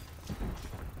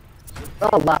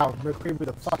 Oh wow, McCree with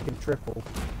a fucking triple.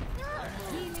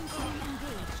 Healing stream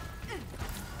engaged.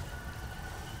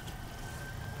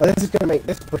 But this is gonna make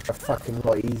this push a fucking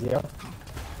lot easier.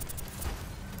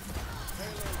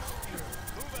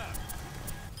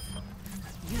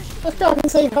 Let's go up and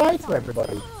say hi to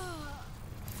everybody.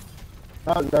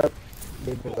 Oh no,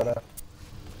 we've got a...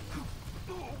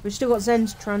 We've still got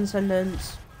Zen's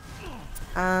Transcendence,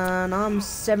 and I'm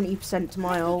 70% to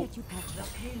my ult. Get you patched The up.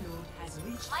 payload has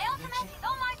reached My the ultimate is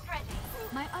almost ready.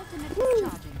 My ultimate is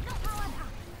charging.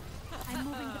 I'm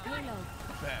moving the payload.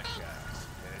 Back, guys.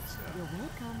 Heads up. You're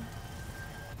welcome.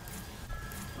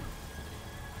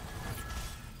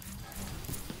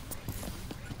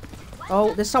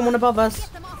 Oh, there's someone above us.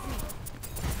 Get them off me.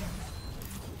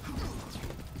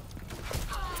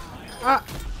 Ah,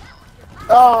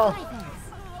 Oh, Thanks.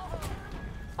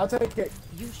 I'll take it.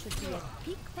 You should be at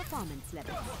peak performance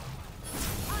level.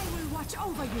 I will watch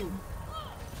over you.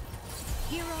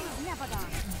 Heroes never die.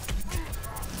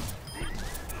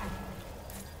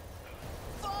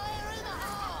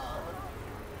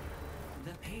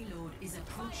 The payload is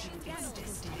approaching its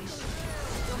destination.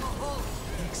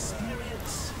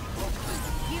 Experience.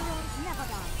 Heroes never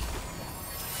die.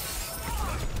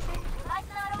 Life's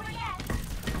not over yet.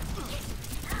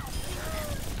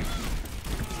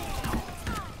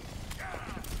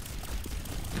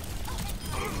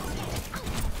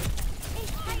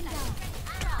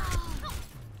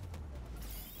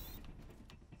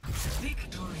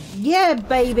 Victory. yeah,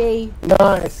 baby.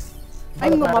 Nice. I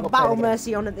even got I my gotta play Battle the game.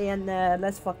 Mercy on at the end there.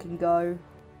 Let's fucking go.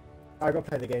 I gotta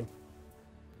play the game.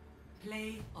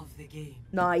 Play of the game.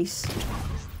 Nice.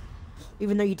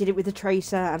 Even though you did it with a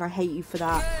Tracer, and I hate you for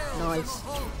that. Nice.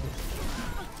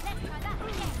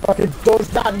 Fucking dodge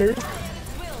that move.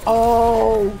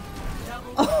 Oh.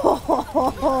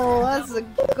 Oh, that's a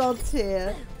god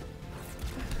tier.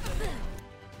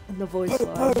 And the voice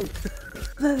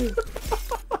line.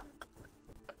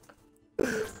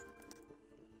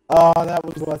 Oh, that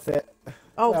was worth it.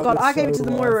 Oh That god, was I gave it so to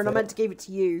the Moira worth and I it. meant to give it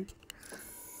to you.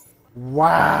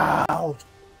 Wow.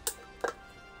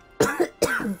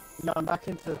 Yeah, I'm back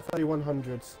into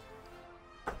 3100s.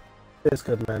 It's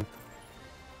good, man.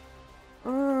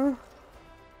 I'm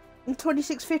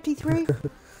 2653.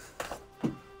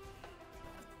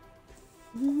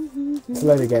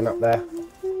 Slowly getting up there.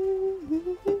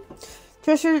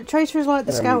 Tracer is like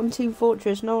the scout in Team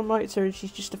Fortress. No one likes her and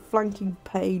she's just a flanking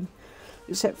pain.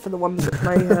 Except for the ones that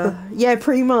play her. Yeah,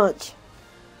 pretty much.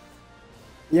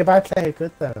 Yeah, but I play it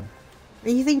good though.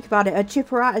 And you think about it, her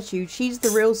chipper attitude, she's the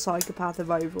real psychopath of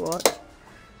Overwatch.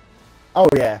 Oh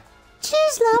yeah.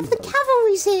 Cheers, love, the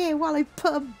cavalry's here while I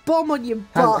put a bomb on your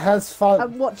butt Has fun.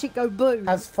 and watch it go boom.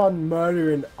 Has fun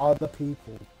murdering other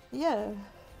people. Yeah.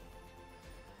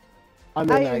 I mean,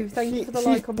 Hey, like, thank you for the she's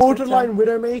like on borderline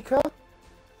Widowmaker.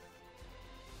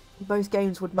 Both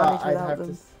games would But manage I'd without have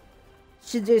them.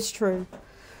 to. It is true.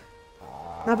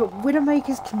 No, but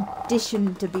Widowmaker's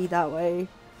conditioned to be that way.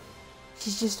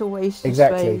 She's just a waste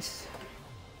Exactly. of space.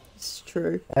 It's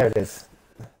true. There it is.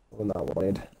 Well, not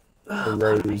wanted. The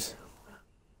rose.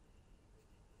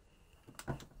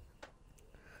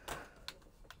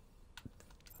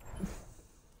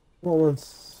 What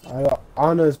ones? I got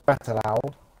Arno's Battle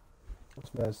Owl.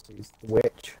 What's Mercy's? The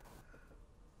Witch.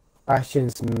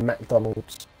 Bastion's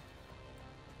McDonald's.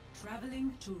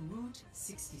 Traveling to Route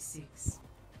 66.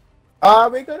 Ah,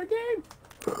 we got a game!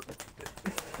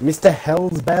 Mr.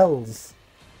 Hell's Bells.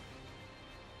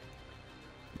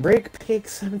 Rig Pig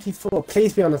 74.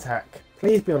 Please be on attack.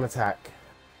 Please be on attack.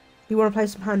 You want to play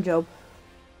some hand job?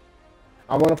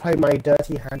 I want to play my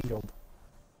dirty hand job.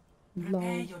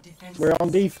 Prepare your defense. We're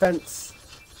on defense.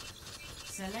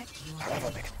 Select your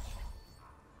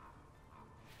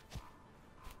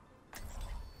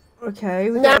Okay,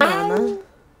 we got Nana.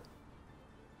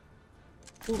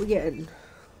 What we getting?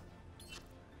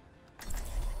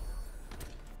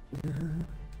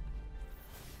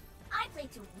 I play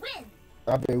to win.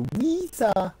 I'll be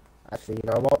Weezer. Actually, you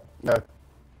know what? No.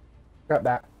 Scrap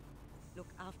that. Look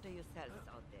after yourselves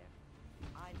out there.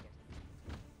 I'll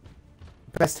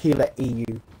get Best healer EU.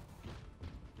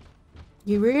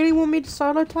 You really want me to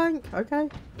solo tank? Okay.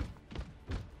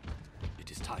 It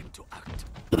is time to act.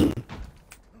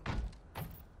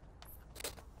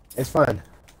 It's fine.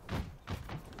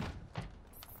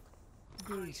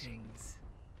 Greetings.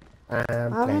 I'm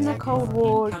I'm in playing. a Cold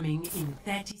War. Coming in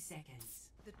 30 seconds.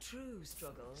 The true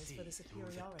struggle is for the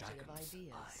superiority of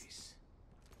ideas.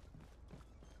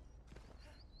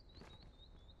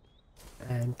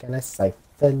 I'm gonna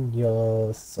siphon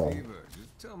your soul. Eva,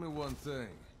 just tell me one thing.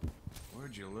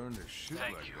 Where'd you learn to shoot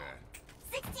like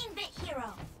that? 16-bit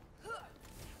hero.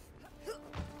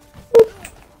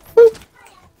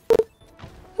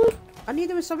 I knew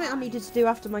there was something I needed to do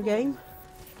after my game.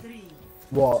 3,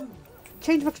 What?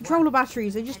 Change my controller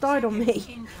batteries. They just died on me.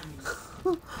 incoming.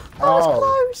 That Oh.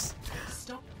 was close.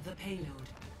 Stop the payload.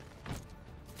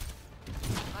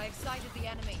 I've sighted the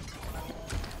enemy.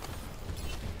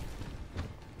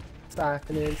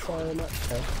 Stacking in so much.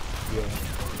 Yeah.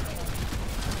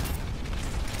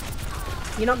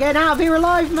 You're not getting out of here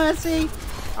alive, Mercy.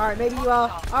 All right, maybe you are.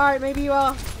 All right, maybe you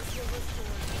are.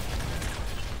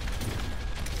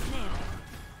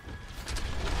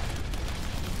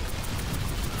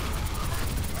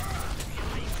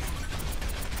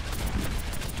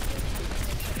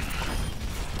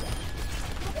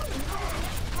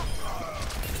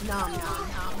 Nom nom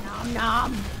nom nom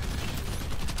nom.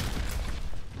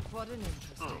 What an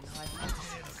interesting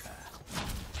hypothesis.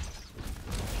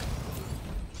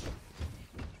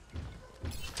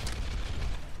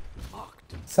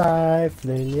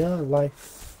 Siphoning your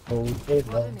life. Hold it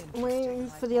What low. an I'm interesting waiting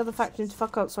for the other faction to hypothesis.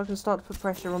 fuck up so I can start to put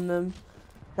pressure on them.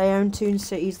 They own 2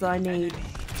 cities that I need.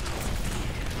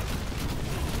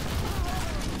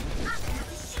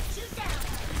 Shoot you down.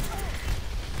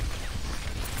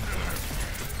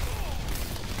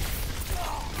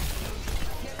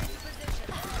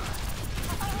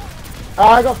 Oh,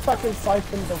 I got fucking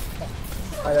siphoned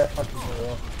off by that fucking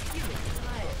girl.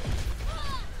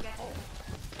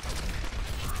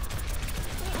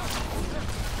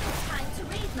 Time to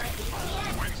raise my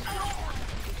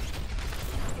ATM.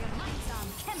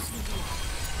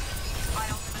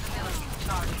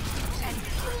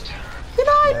 Good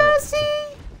night,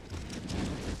 Mercy.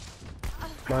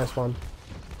 Nice one.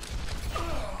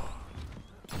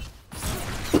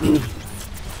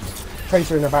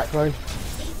 Tracer in the back line.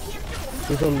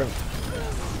 He's on the.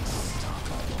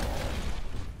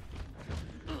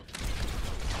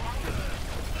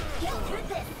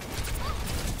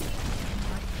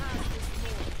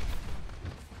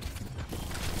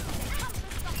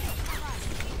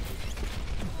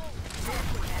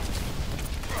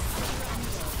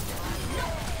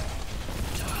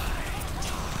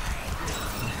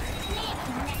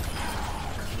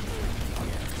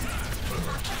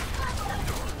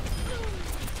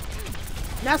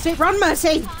 That's it. Run,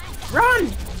 Mercy.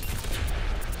 Run.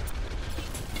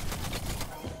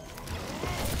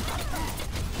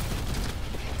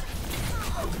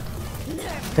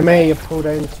 Come here, you pulled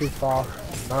in too far.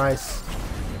 Nice.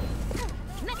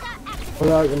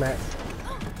 Pull out your mech.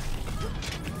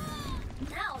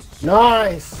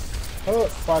 Nice! Oh,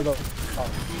 five up. Oh.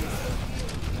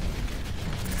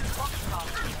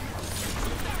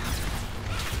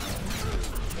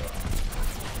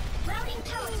 Routing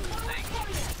tower to forward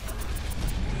area.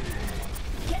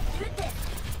 Get through this.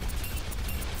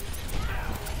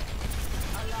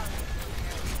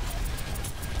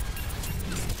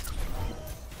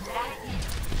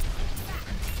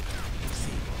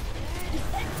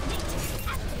 Defense matrix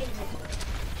activated.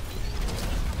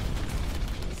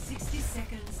 60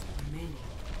 seconds remaining.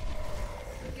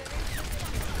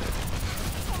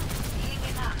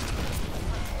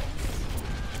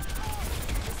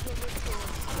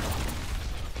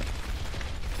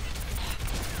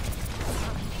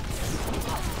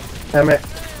 Damn it.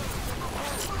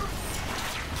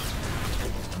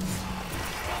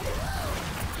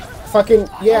 Fucking,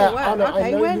 yeah, Oh, wow, I know, okay,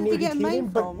 I know where you did he needed get healing, main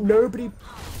but from?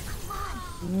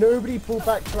 nobody pulled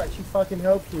back to actually fucking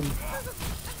help him.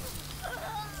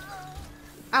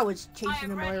 I was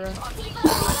chasing a Moira.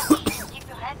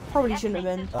 Probably shouldn't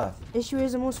have been. Ah. Issue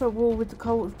is I'm also at war with the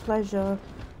Cult of Pleasure,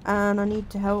 and I need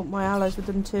to help my allies with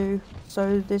them too.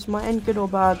 So this might end good or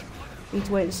bad. Need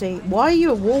to wait and see. Why are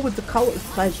you at war with the Cult of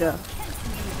Pleasure?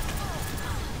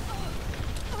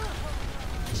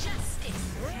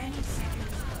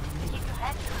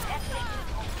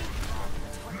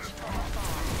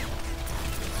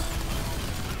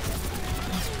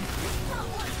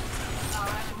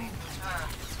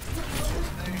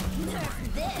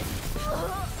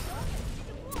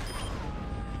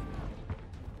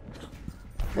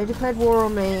 They declared war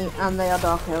on me, and they are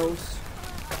Dark Elves.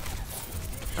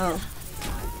 Oh.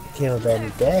 Kill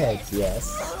them dead, yes.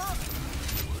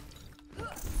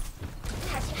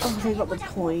 Oh, they got the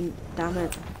point. Damn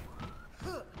it.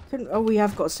 Oh, we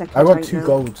have got a second I got tank 2 now.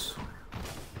 golds.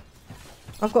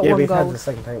 I've got Yeah, 1 we've had gold. the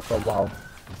second tank for a while.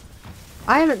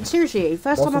 I haven't, seriously,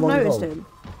 first What's time the I've one noticed gold? him.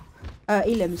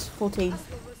 Elims, 14. Time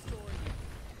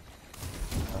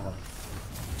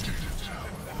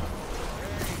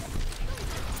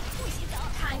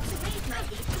to raise my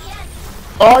APN.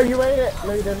 Oh, you ate it!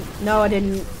 No, you didn't. No, I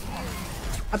didn't.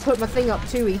 I put my thing up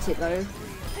to eat it though.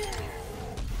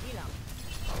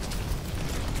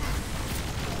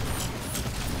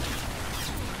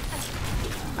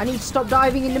 I need to stop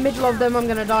diving in the middle of them. I'm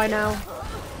gonna die now.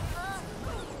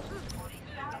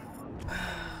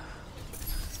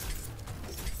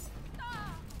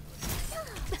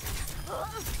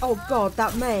 Oh god,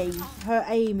 that May. Her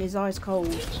aim is ice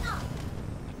cold.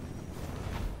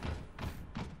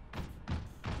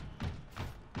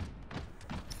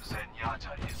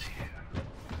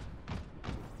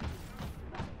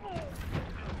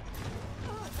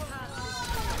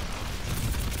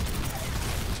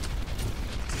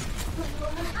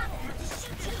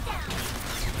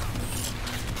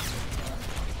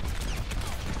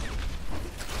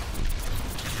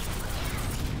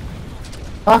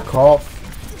 Fuck off.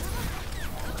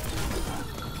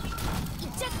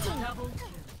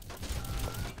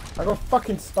 I got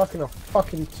fucking stuck in a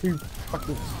fucking 2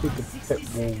 fucking stupid pit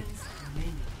wall.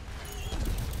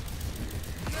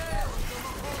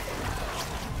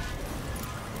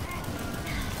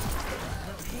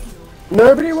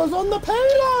 Nobody was on the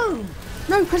payload!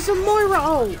 No, because of Moira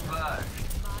ult.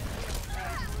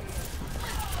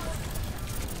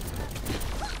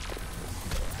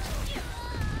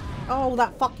 Oh,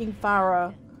 that fucking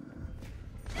Farah.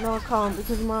 No, I can't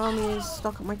because my army is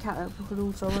stuck at my cat, but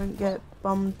also I won't get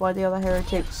bummed by the other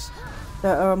heretics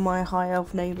that are my high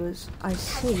elf neighbours. I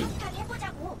see.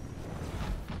 해보자고.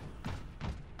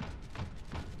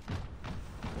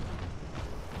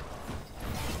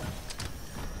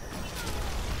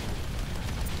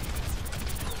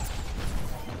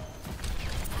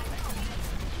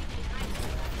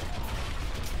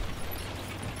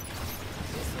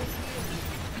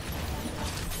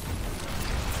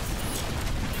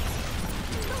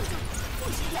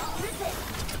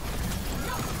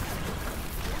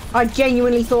 I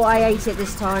genuinely thought I ate it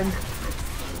this time.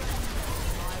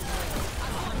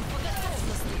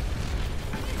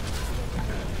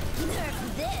 Nerf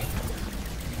this.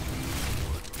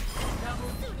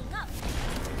 Suiting up.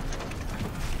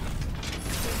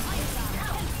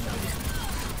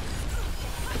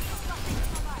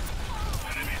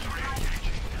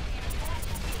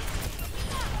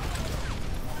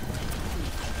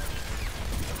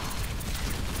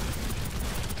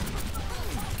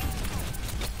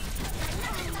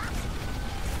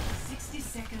 60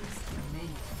 seconds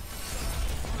remaining.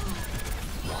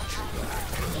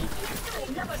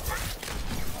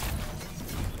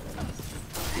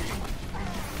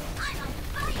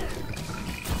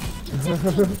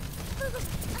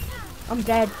 I'm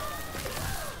dead.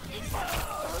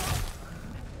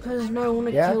 Because no one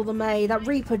to Yeah? kill the May. That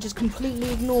Reaper just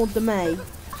completely ignored the May.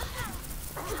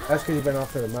 That's because you've been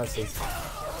after the Mercy.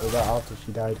 Or that after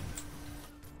she died.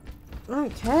 I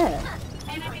don't care.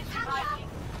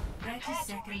 30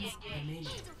 seconds remaining.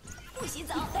 不洗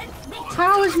澡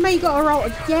How has May got her ult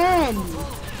again?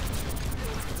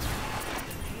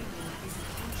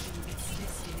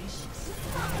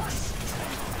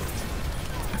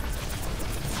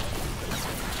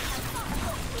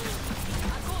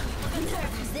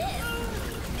 Nerf this.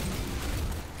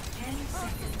 10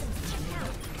 seconds.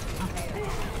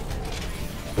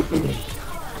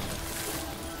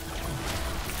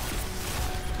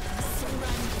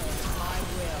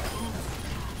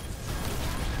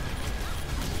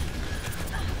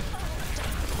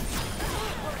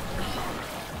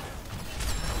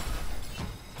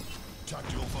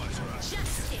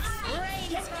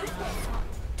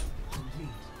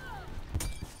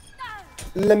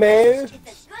 Lemu! It's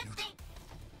a good thing.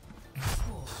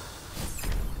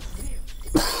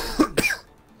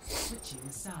 Switching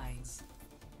sides.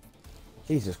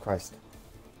 Jesus Christ.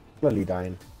 Bloody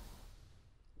dying.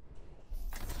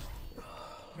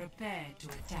 Prepare to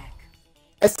attack.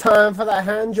 It's time for that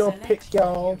hand job Select pick,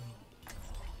 y'all.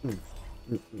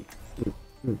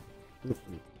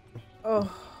 Oh,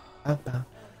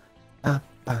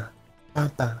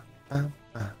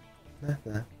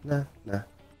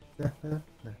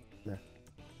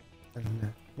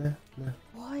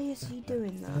 why is he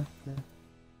doing that?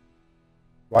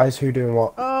 Why is who doing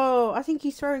what? Oh, I think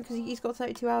he's throwing because he's got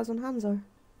 32 hours on Hanzo.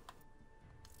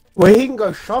 Well, he can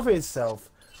go shove himself,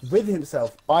 with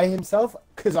himself, by himself,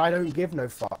 because I don't give no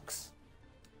fucks.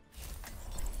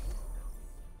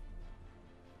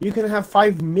 You can have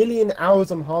 5 million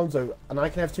hours on Hanzo, and I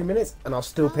can have 2 minutes, and I'll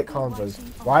still pick Hanzo.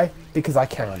 Why? Because I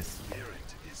can.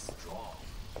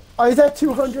 Oh, is that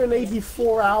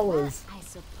 284 hours? I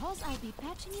suppose I'll be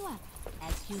patching you up,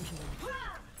 as usual.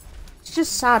 It's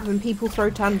just sad when people throw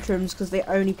tantrums because they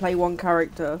only play one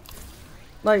character.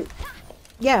 Like,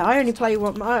 yeah, I only play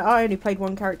one. I only played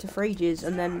one character for ages,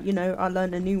 and then you know I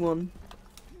learned a new one.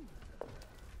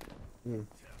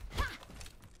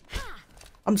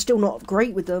 I'm still not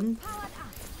great with them.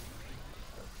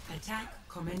 Attack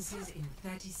commences in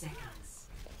 30 seconds.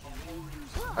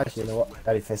 Actually, you know what?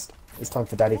 Daddy Fist. It's time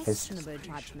for Daddy Fist. Questionable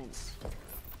judgment.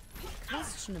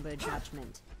 Questionable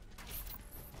judgment.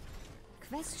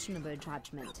 Questionable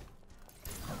judgment.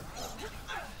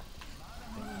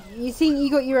 You think you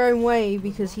got your own way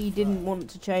because he didn't want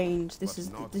to change. This is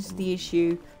the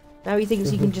issue. Now he thinks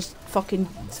he can just fucking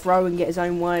throw and get his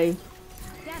own way.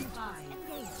 Stand by.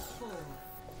 4,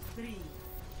 3,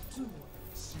 2,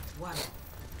 1.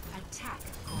 Attack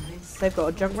commences. They've got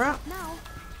a junk rat. Now,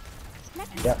 let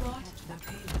me Yep. Spot the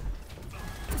payload.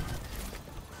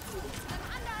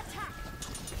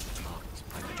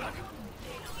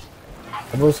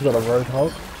 I've also got a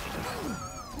Roadhog.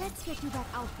 let's get you back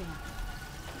out there.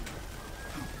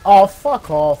 Oh, fuck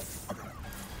off.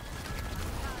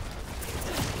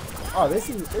 Oh, this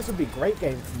would be a great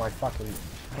game for my fucking...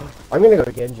 I'm gonna go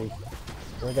to Genji.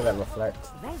 I'm gonna get that reflect.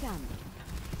 Well done.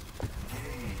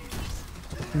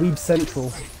 Weeb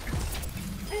Central.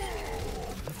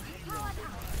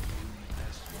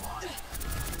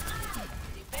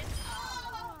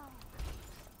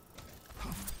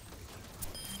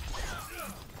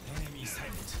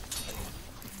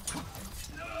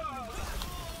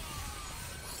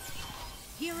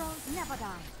 Heroes never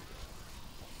die.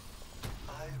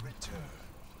 I return.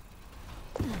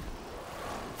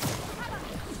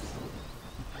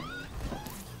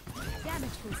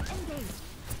 Damage boost engaged.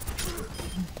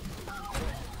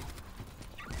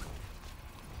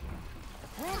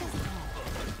 Where does it go?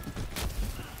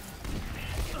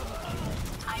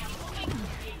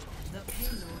 The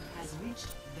payload has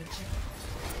reached the checkpoint.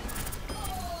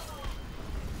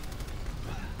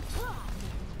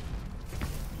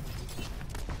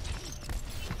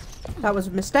 That was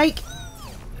a mistake.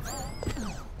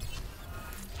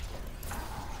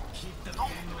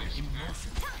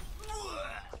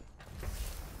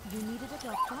 You needed a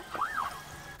doctor?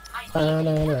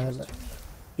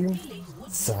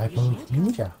 Cyber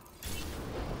Ninja.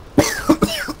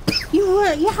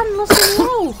 You hadn't lost any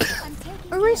health. I'm taking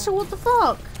Arisa, what the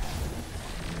fuck?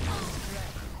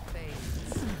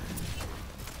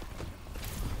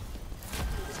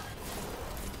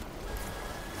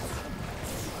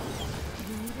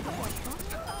 You needed a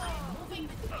doctor?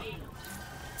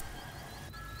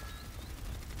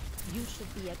 You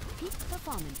should be at peak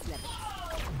performance level.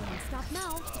 Don't stop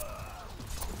now.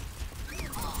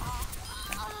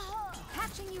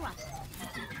 Catching you up.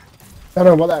 I don't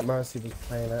know what that Mercy was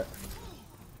playing at.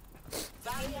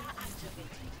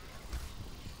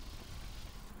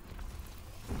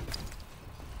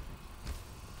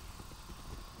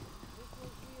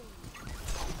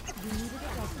 You needed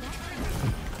a doctor?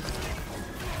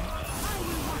 I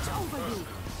will watch over you.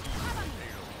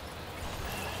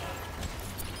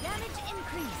 Damage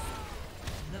increase.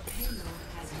 The payload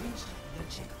has reached the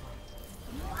checkpoint.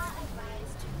 You are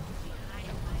advised to move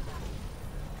behind my back.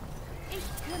 Ich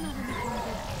kümmere mich um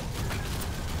dich.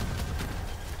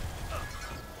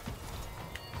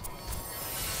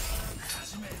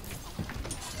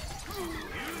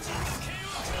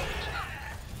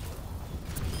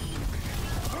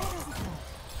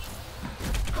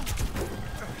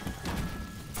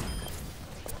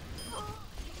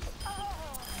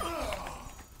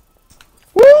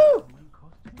 Woo!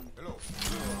 Hello.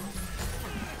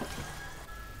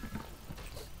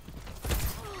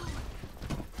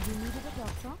 You needed a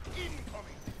doctor?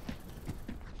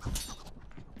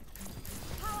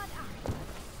 Powered up.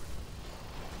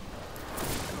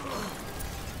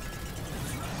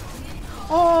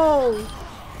 Oh,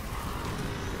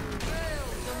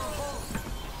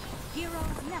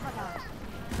 Heroes never die.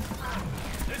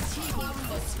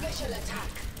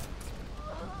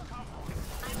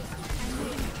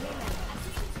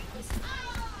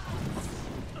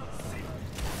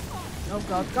 oh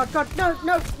god, god, god, no,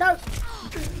 no, no,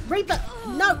 Reaper,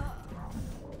 no,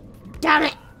 damn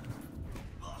it.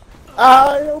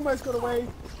 I almost got away.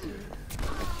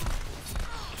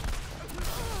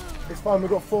 It's fine, we've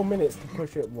got 4 minutes to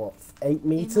push it, what, 8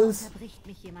 meters? Unterbricht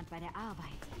mich jemand bei der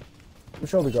Arbeit. I'm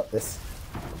sure we got this.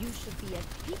 You should be at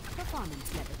peak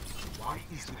performance level. Why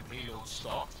is the payload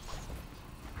stopped?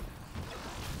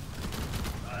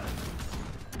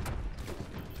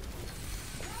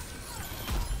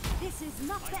 This is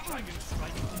not the end.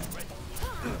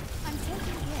 I'm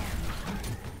taking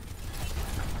care.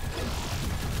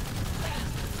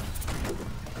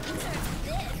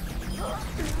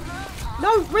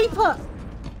 No, Reaper!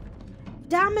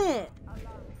 Damn it!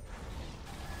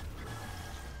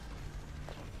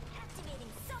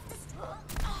 Activating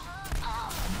self-destruct.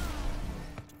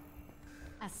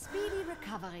 A speedy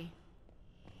recovery.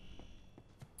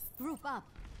 Group up.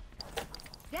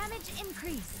 Damage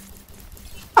increase.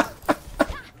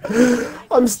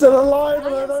 I'm still alive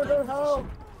and I don't know how.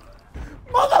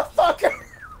 Motherfucker!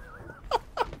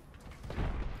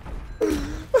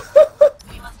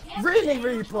 Really,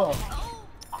 Reaper?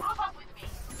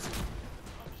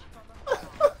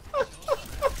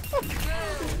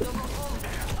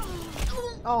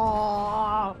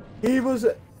 Oh, He was.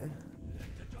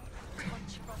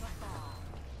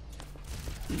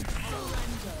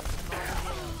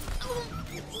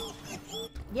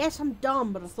 yes, I'm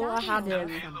dumb, but I thought I had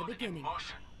him. From the beginning.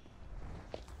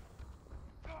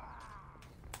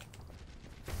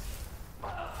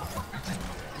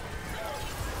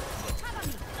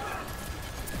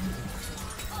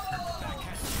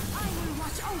 I will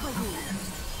watch over you.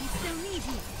 We still need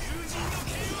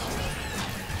you.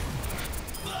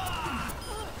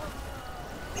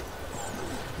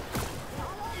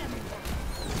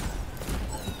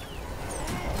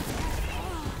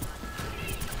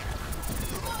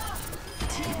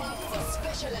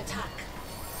 Special attack.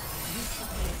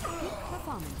 Peak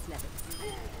performance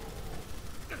levels.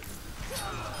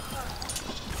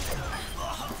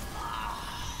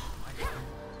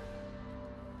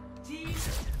 Team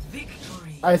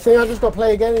victory. I think I just got to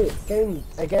play game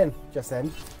again just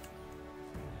then.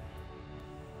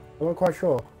 I'm not quite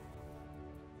sure.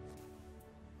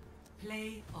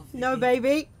 Play of the No, game.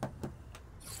 baby.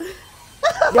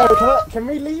 Yo, can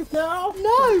we leave now?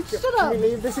 No, shut Can up. we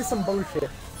leave? This is some bullshit. I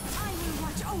will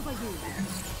watch over you.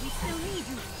 We still need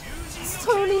you. It's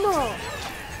totally not.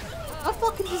 I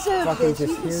fucking deserve Fucking this. You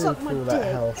just can healing suck my through that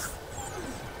dick. health.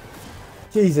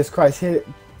 Jesus Christ, here,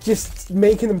 just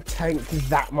making them tank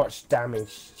that much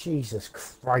damage. Jesus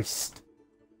Christ.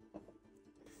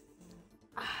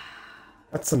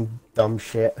 That's some dumb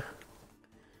shit.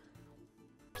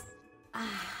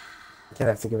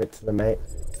 Gonna have to give it to the mate.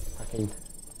 Fucking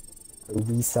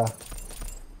Lisa.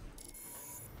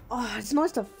 Oh, it's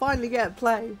nice to finally get a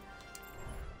play.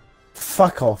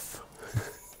 Fuck off.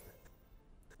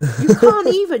 You can't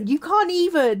even. You can't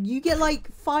even. You get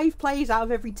like 5 plays out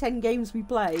of every 10 games we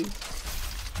play.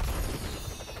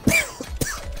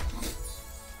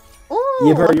 Oh,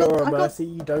 Yeah, bro, I you're got- a I got- mercy.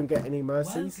 You don't get any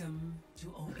mercies. Welcome to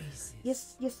Oasis.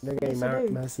 Yes, yes, You don't get any yes, I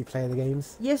do. mercy play the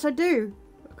games. Yes, I do.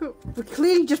 We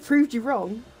clearly just proved you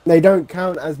wrong. They don't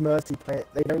count as mercy play.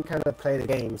 They don't count as play the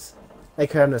games. They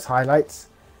count as highlights.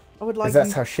 I would Because like that's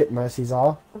you. how shit mercies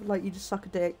are. I would like you to suck a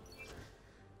dick.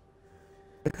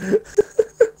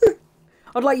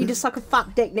 I'd like you to suck a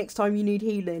fat dick next time you need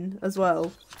healing as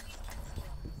well.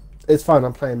 It's fine.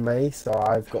 I'm playing May, so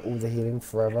I've got all the healing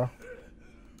forever.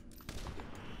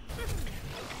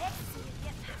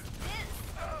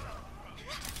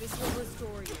 This will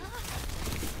restore you.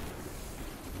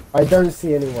 I don't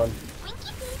see anyone.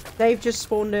 They've just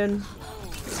spawned in.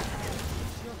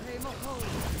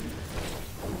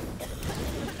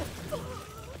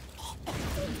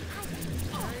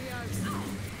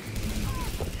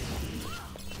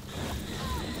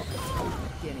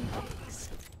 Guinea pigs.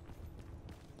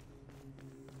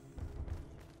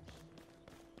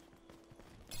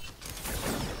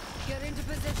 Get into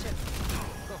position.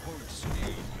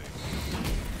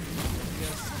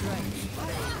 Your strength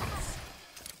fades.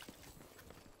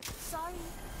 Sorry,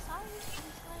 I'm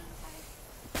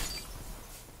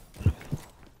trying.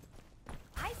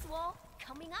 Ice wall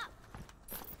coming up.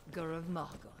 Gurav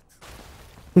Margot.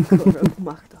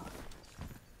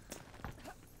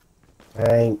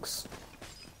 Thanks.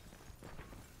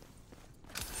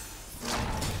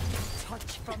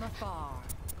 Touch from afar.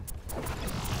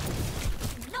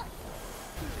 No.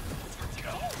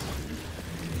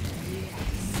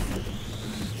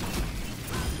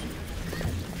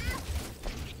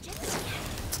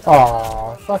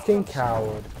 Aw, fucking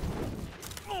coward.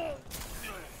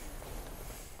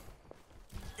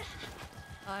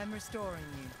 I'm restoring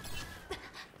you.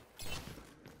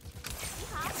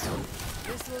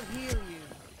 This will heal you.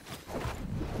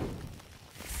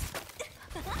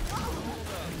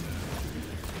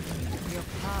 Your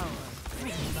power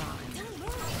is mine.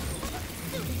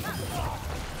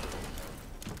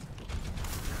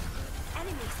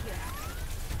 Enemies here.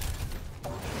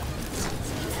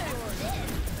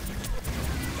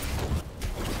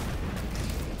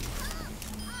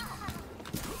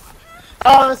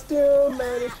 I still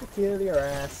managed to kill your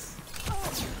ass.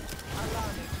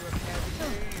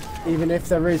 Even if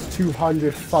there is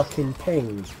 200 fucking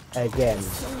ping again.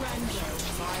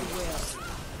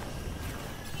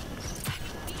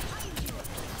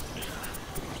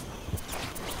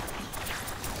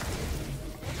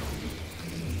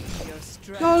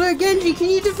 Oh no, Genji, can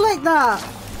you deflect that?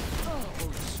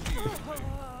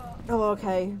 Oh,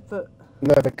 okay, but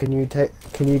No, but can you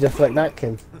deflect that,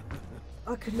 Kim?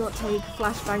 I could not take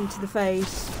flashbang to the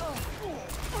face.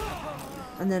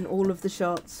 And then all of the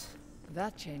shots.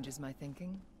 That changes my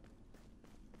thinking.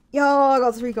 Yo, I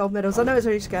got 3 gold medals. I know it's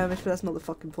only skirmish, but that's not the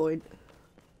fucking point.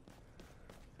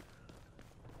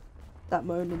 That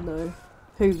moaning though.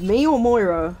 Who, me or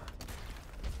Moira?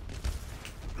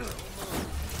 Get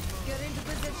into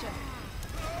position.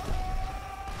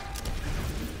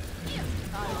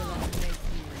 I will eliminate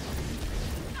you.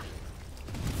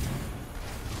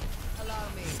 Allow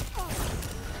me.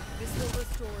 This will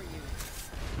restore you.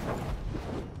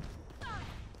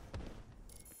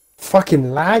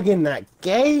 Fucking lag in that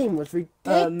game was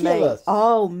ridiculous.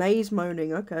 May's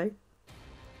moaning, okay.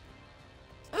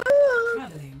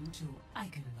 Traveling to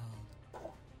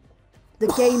Eichenwald. The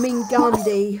gaming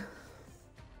Gandhi.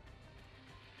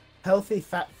 Healthy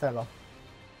fat fella.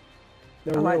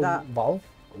 The I like real that. Wolf?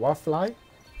 Waffly?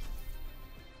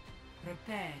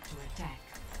 Prepare to attack.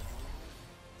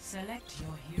 Select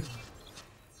your hero.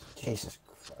 Jesus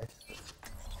Christ.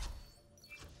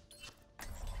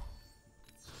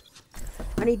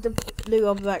 I need the loot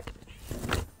of back.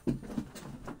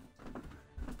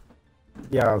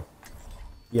 Yo.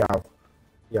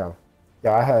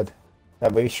 I heard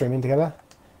that we're streaming together,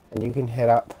 and you can hit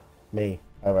up me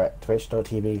over at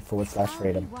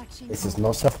twitch.tv/freedom. This is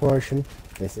not self-promotion,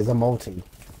 this is a multi.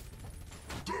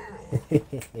 I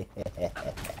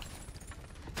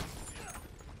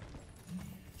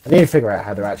need to figure out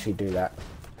how to actually do that.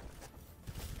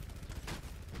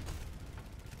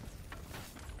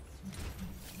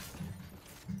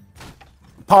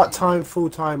 Part-time,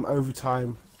 full-time,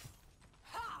 overtime.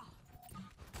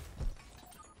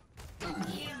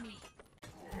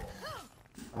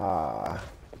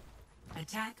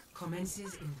 Attack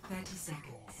commences in 30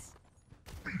 seconds.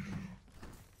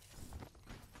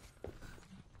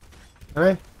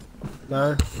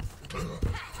 No.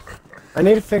 I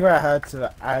need to figure out how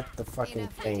to add the fucking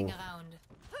thing.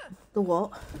 The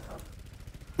what?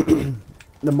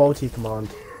 The multi-command.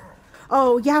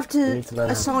 Oh, you have You to need to learn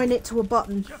how. assign it to a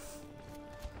button.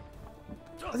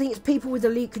 I think it's people with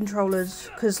elite controllers,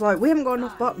 because like we haven't got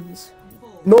enough buttons.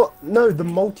 No, the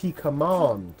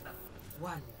multi-command.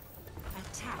 1.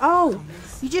 Attack. Oh,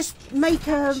 you just make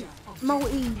a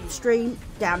multi-stream.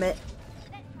 Damn it!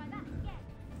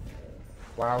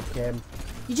 Wow, Kim.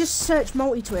 You just search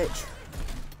multi-twitch.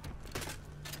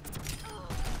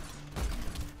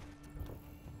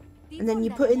 And then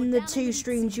you put in the 2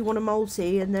 streams you want to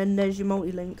multi, and then there's your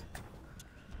multi-link.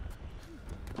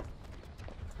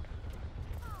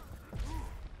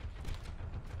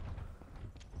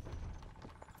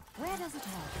 Where does it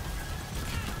hurt?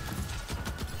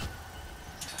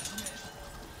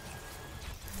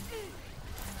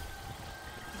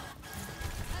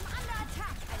 I'm under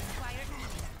attack. I require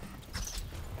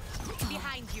healing.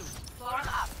 Behind you. Form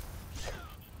up.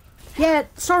 Yeah,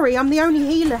 sorry, I'm the only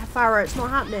healer, Farah. It's not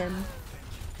happening.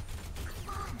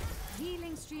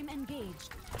 Healing stream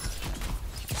engaged.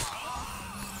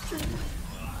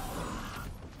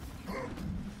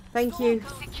 Thank you.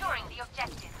 Securing the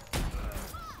objective.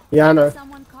 Yeah, I know.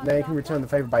 Someone call Now a you can doctor? return the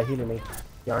favor by healing me.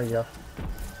 Yeah. I'm telling you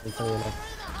now.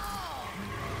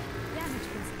 Damage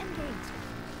was engaged.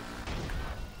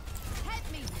 Help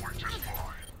me.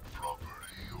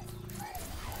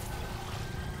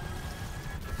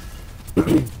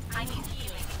 I need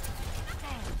healing.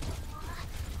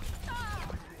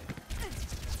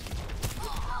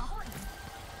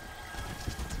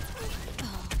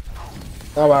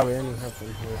 Oh wow, we only have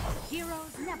them here.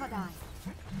 Heroes never die.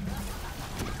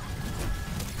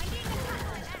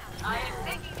 I am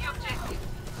taking the objective.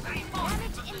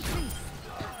 Damage increase.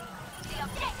 The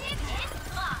objective is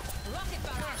mine. Rocket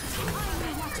barrage. I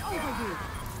will watch over you.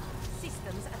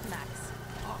 Systems at max.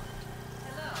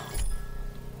 Hello.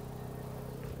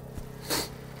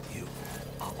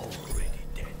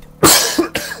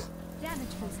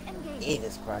 Damage was engaged.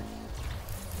 Jesus Christ.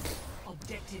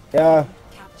 Objective Yeah.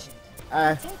 captured.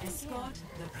 Escort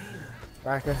the payload.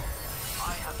 Backer.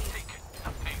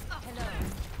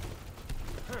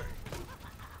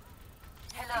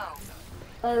 Hello.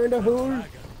 Fire in the hole!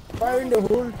 Fire in the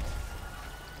hole!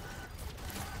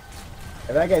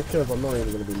 If that gets killed, I'm not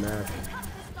even gonna be mad.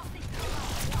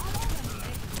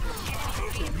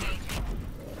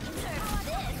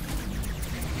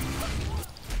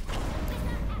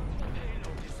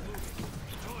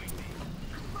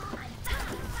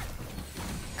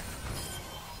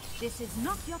 This is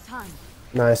not your time.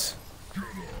 Nice.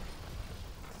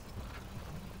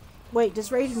 Wait, does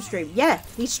Raiden stream? Yeah,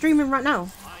 he's streaming right now.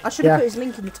 I should have Yeah. put his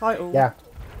link in the title. Yeah.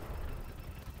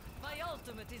 My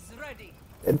ultimate is ready.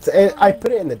 I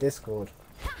put it in the Discord.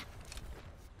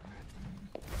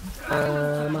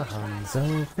 My hands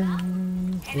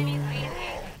open.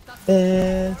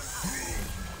 This.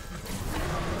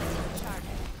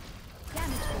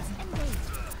 Damage was engaged.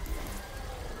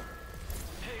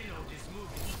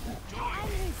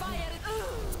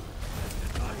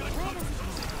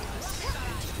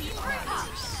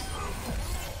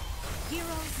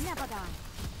 Heroes never die.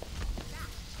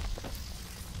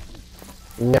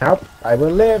 Nope, I will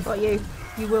live. Got you.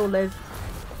 You will live.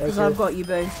 Because Thank I've you. got you,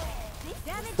 boo.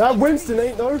 That Winston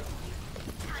ain't though.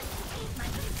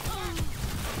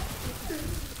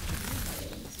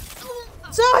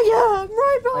 Zaya! I'm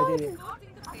right I behind didn't.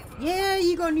 you. Yeah,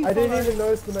 you got a new I didn't follow. even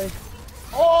notice the name.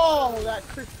 Oh, that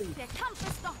crispy. Der Kampf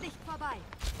ist noch nicht vorbei.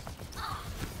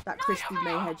 That crispy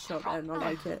May headshot then, I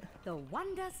like it. The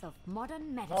wonders of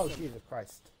modern medicine. Oh, Jesus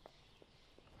Christ.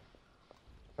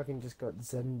 Fucking just got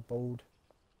Zen bold.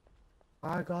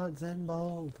 I got Zen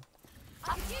bold.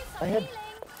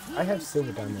 I have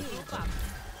silver damage.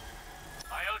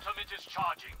 My ultimate is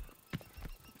charging.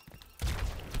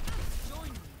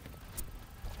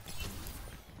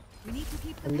 We need to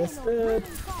keep the Understood. payload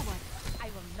moving forward. I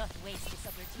will not waste this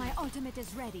opportunity. My ultimate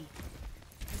is ready.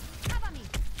 Cover me.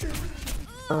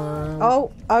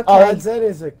 Oh, Oh, okay. that Zen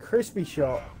is a crispy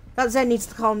shot. That Zen needs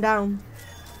to calm down.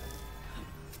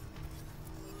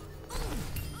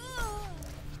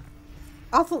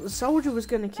 I thought the soldier was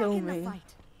gonna kill Back in the me. fight.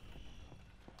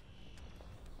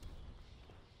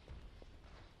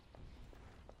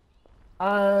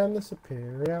 I'm the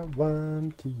superior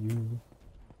one to you.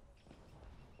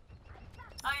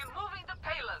 I am moving the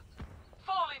payload.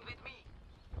 Fall in with me.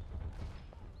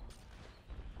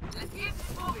 Let's get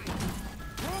this moving.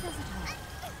 Where does it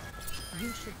hurt?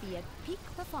 You should be at peak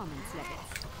performance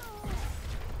levels.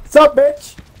 What's up,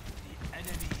 bitch?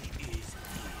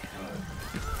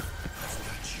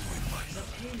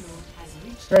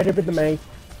 Straight up with the May.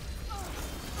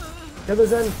 Kill the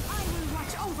Zen. I will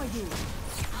watch over you.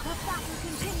 The battle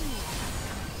continues.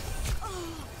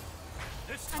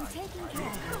 I'm taking care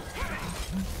of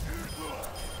you.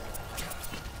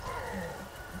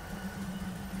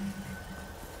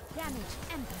 Damage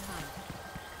amplified.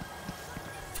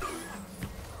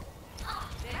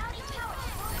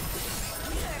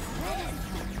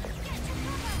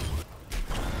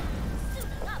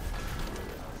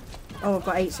 Oh, I've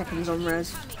got 8 seconds on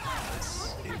res.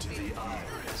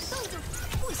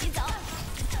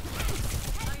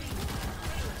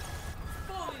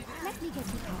 Let me get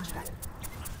you patched up.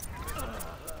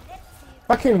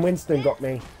 Fucking Winston got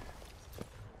me.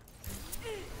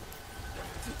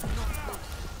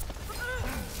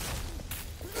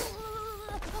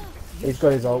 He's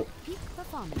got his ult. Peak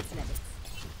performance levels.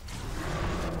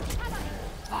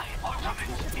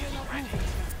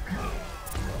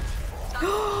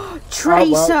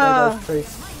 Tracer! Oh, well, there goes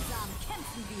Trace.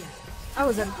 That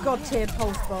was a god tier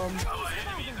pulse bomb.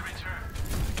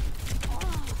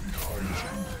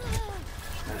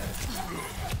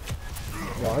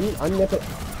 No, I'm never.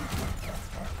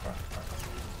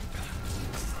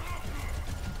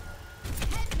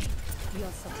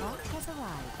 Your support has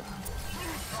arrived.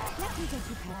 Let me get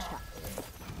you patched up.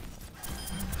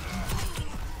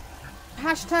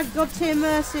 Hashtag god tier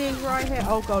mercy right here.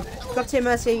 Oh god. God tier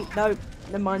mercy. No,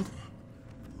 never mind.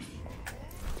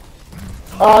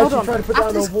 Oh, Hold she on. tried to put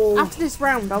down a wall. After this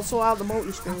round, I'll sort out the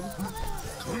multi-stream.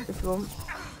 If you want.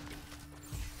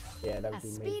 Yeah, that A would be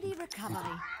me. speedy recovery.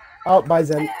 Oh, bye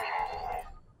Zen.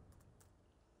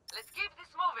 Let's keep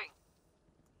this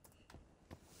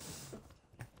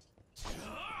moving.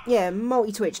 Yeah,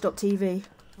 multitwitch.tv.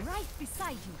 Right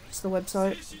beside you. It's the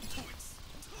website.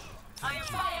 I am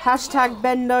fire. Hashtag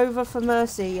bend over for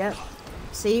mercy, yep.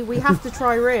 See, we have to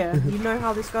try rear. You know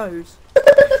how this goes.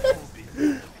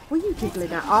 What are you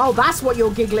giggling at? Oh, that's what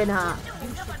you're giggling at.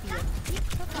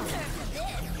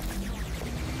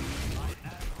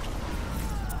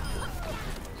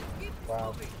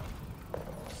 Wow.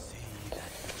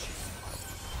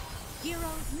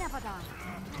 Heroes never die.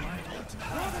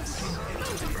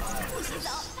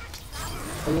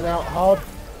 Coming out hard.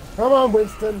 Come on,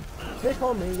 Winston. Pick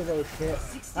on me, you little shit.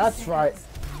 That's right.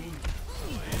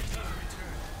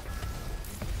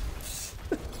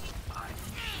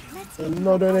 I'm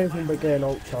not doing anything but getting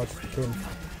ult charged to him.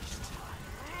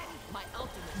 My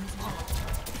ultimate is on.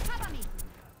 Cover me.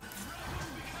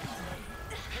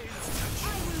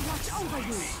 I will watch over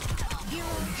you.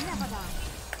 Heroes never die.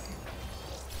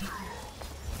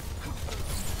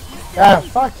 Ah,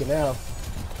 fucking hell.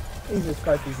 Jesus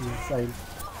Christ, this is insane.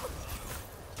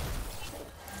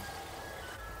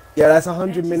 Yeah, that's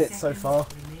 100 minutes so far.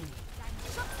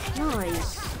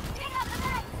 Nice.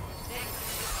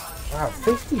 Wow,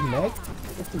 50 meg?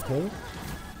 50k?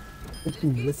 50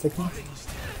 milliseconds?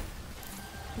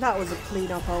 That was a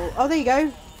clean up hole. Oh, there you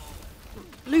go.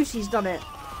 Lucy's done it.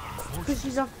 Because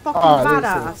she's a fucking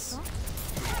badass.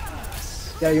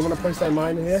 Yeah, you want to post that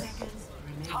mine here?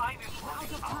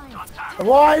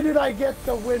 Why did I get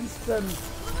the Winston?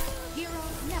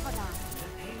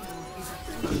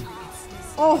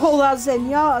 Oh, that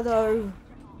Zenyatta though.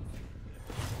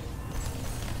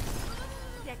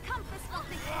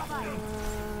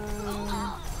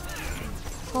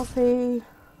 Copy.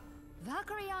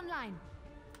 Valkyrie online.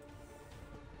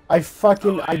 I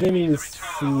didn't even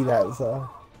see that, so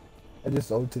I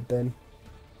just ulted then.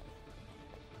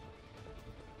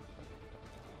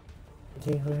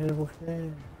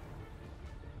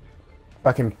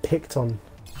 Fucking picked on.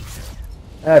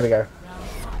 There we go.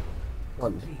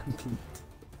 One complete.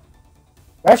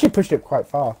 I actually pushed it quite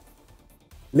far.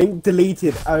 Link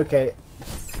deleted. Okay.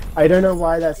 I don't know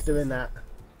why that's doing that.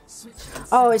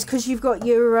 Oh, it's because you've got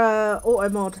your auto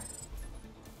mod.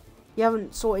 You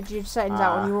haven't sorted your settings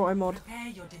out on your auto mod.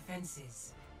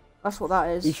 That's what that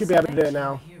is. You should be able to do it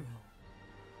now.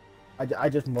 I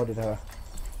just modded her.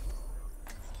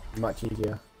 Much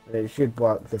easier. And it should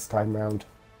work this time round.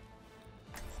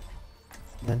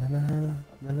 If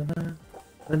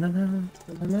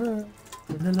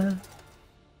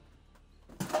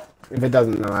it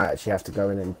doesn't, then I actually have to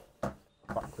go in and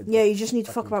fuck with. Yeah, you just need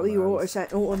to fuck about with your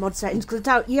auto mod settings because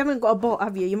you haven't got a bot,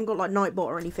 have you? You haven't got like Nightbot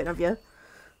or anything, have you?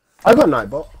 I got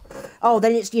Nightbot. Oh,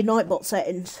 then it's your Nightbot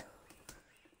settings.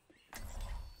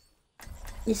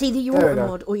 It's either your auto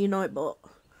mod or your Nightbot.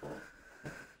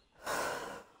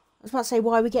 I was about to say,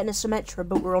 why are we getting a Symmetra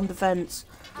but we're on defense?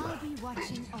 I'll be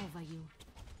watching over you.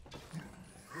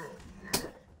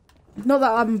 Not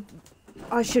that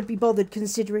I should be bothered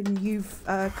considering you've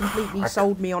completely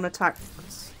sold me on attack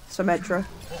Symmetra.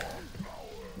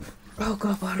 Oh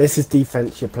god, what? This is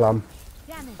defense, you plum.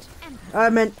 I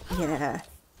meant, yeah.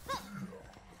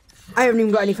 I haven't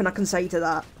even got anything I can say to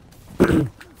that.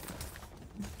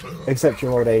 Except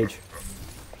your old age.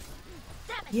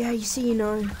 Yeah, you see,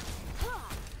 I'm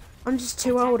just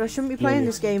too old. I shouldn't be playing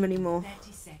this game anymore.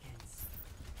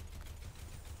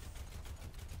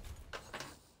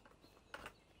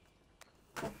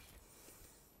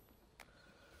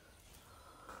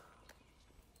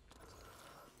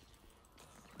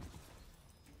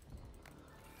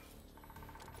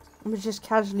 I'm gonna just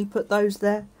casually put those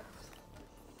there.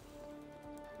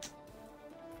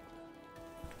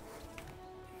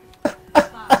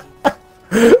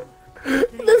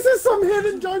 This is some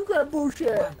hidden Junkrat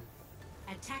bullshit.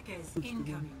 Attackers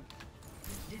incoming.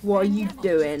 What are you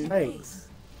doing? Thanks.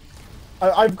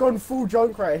 I've gone full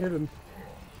Junkrat hidden.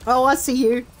 Oh, I see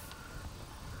you.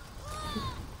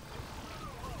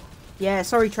 Yeah,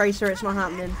 sorry Tracer, it's not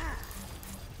happening.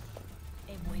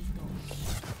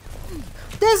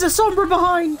 There's a Sombra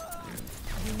behind!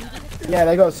 Yeah,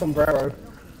 they got a sombrero.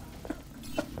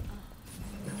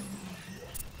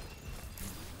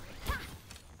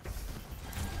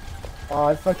 Oh,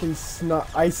 I fucking snuck.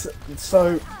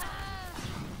 So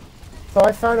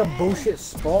I found a bullshit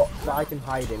spot that I can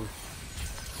hide in.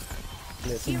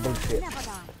 And it's some bullshit.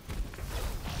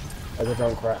 As a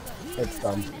Junkrat. It's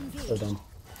dumb. So dumb.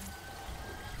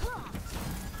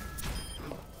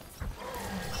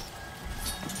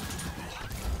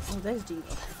 Oh, there's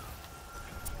Diva.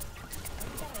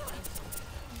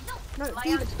 No,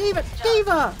 Diva, Diva,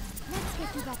 Diva!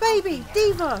 Baby,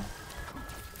 Diva!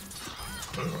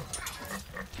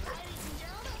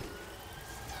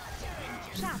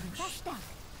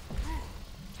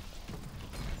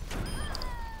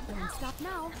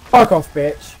 Fuck off,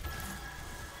 bitch!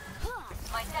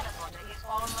 My teleporter is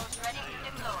almost ready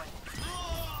to deploy.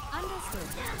 Understood.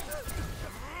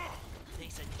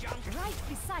 Right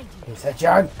beside you. It's a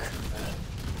junk!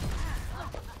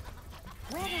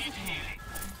 Where does it go?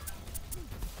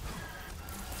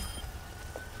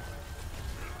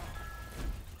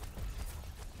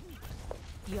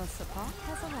 Your support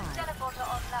has arrived. Teleporter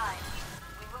online.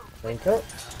 We move. Thank you.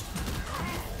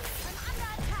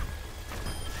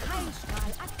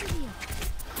 Heilstrahl aktiviert.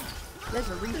 There's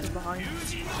a Reaper behind.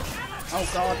 Oh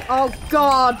god. Oh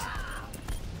god!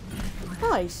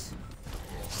 Nice.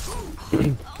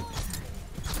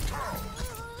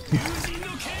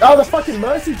 Oh, the fucking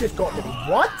Mercy just got me.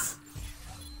 What?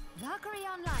 Valkyrie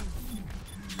online.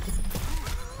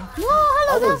 Whoa,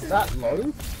 hello How was that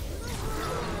low?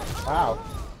 Wow.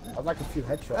 I was like a few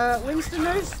headshots. Winston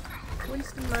knows.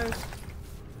 Winston knows.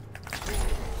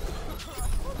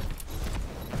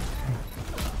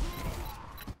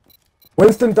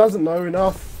 Winston doesn't know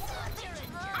enough.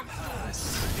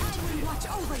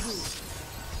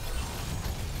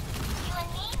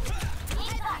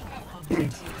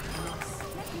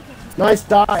 Nice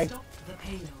die. Stop the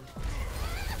payload.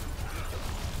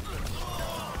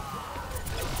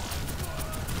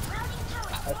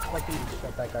 I fucking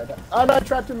shot that guy down. Oh no, I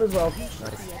trapped him as well. Nice.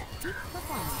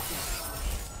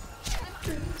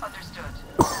 Understood.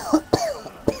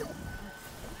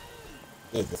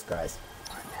 Jesus Christ.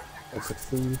 I'll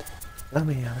succeed. Let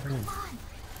me out of room.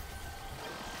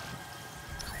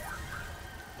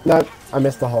 No, I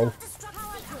missed the hole.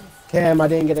 Cam, I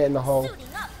didn't get it in the hole.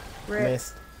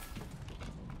 Missed.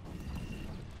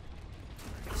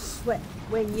 Sweat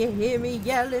when you hear me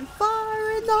yelling,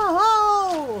 fire in the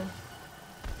hole!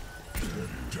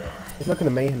 He's looking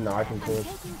at me and now I can cause.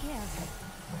 Taking care of it.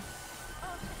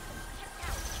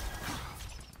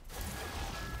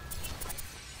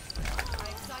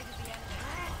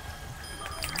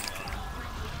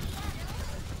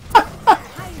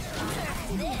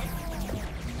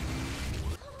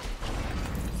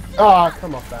 Ah,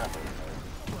 come off that.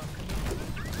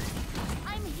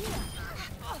 I'm here.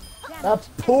 That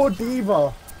poor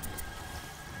diva.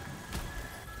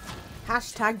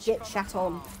 Hashtag get chat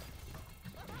on.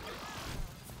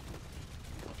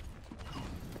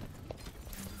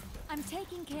 I'm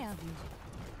taking care of you.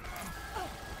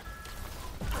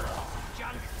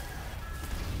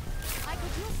 I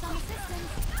could use some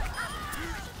assistance.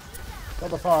 Not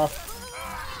the far.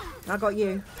 I got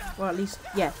you. Well, at least,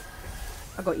 yeah.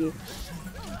 I got you.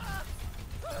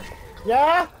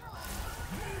 Yeah?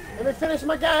 Let me finish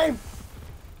my game.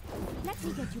 Let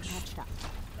me get you patched up.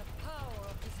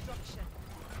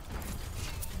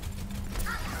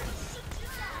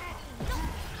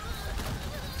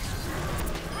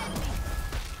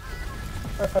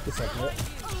 I have to second it.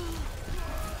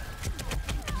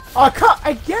 Oh, I can't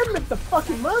again with the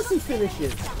fucking mercy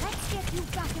finishes. Let's get you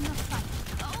back in the fight.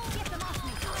 Get them off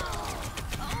me.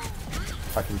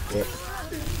 Fucking dick.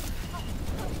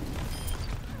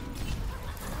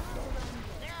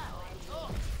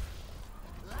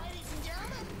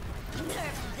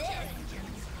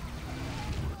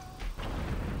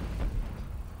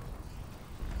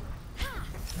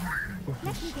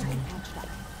 Let me get you patched up.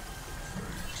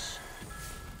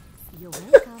 You're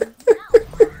welcome.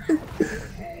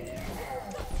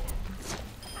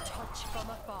 Touch from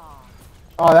afar.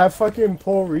 Oh, that fucking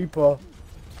poor Reaper.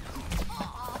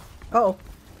 Oh.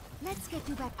 Let's get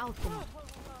you back out there.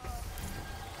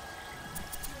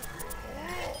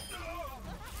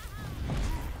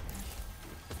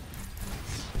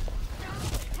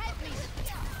 Help me.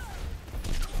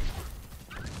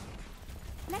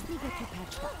 Let me get you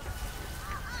patched up.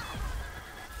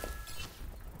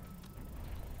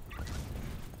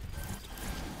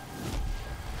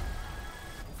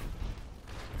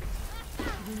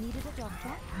 You needed a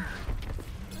doctor?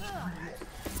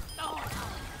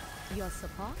 Your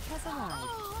support has arrived.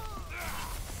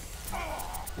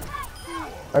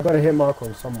 I got a hit mark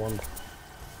on someone.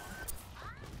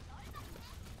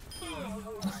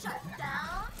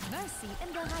 Mercy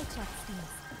in the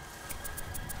Reitschaftsdienst.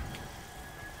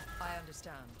 I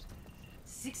understand.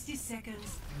 60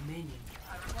 seconds remaining.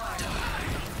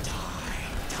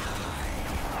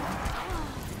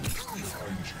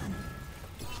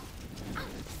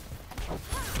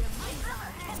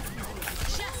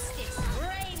 Justice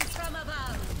reigns from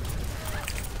above.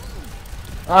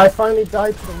 I finally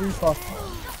died to the Reaper.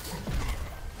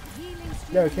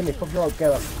 Yo, Kimmy, pop your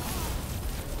together.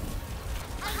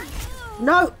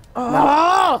 No!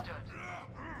 Oh!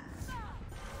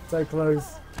 So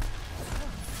close.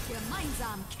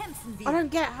 Gemeinsam kämpfen wir. I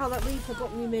don't get how that Reaper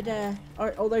got me mid-air.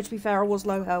 Although, to be fair, I was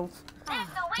low health.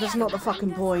 That's not the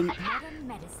fucking point. Modern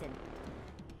medicine.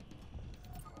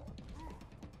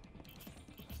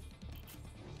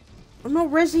 I'm not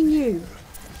rezzing you.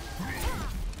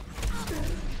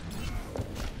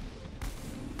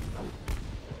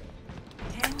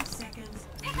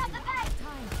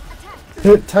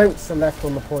 Tanks are left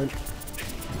on the point.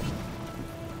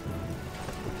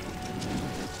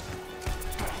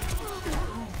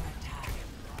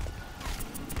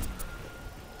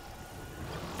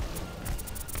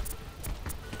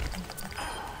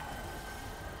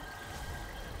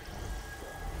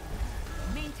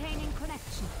 Maintaining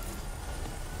connection.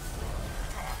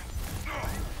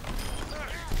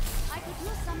 I could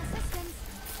use some assistance.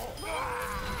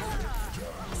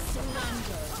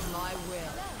 Surrender to my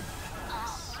will.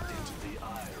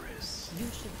 You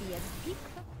should be at peak.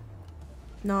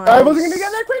 Nice. I wasn't gonna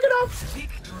get there quick enough!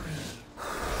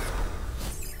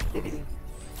 Play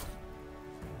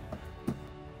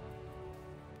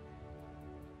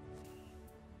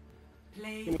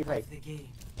Give me play. the game.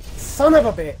 Son of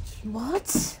a bitch!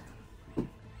 What?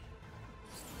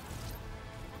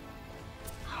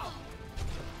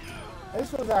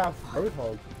 This was our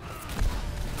protocol.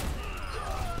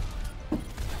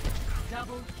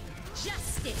 Double kill.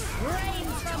 Justice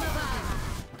reigns from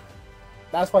above.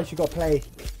 That's why she got play.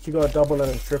 She got a double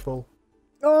and a triple.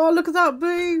 Oh, look at that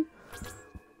boo!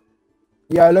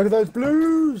 Yeah, look at those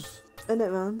blues! Isn't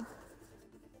it, man?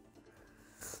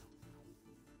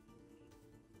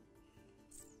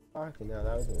 Fucking hell,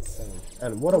 that was insane.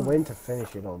 And what a win to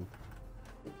finish it on.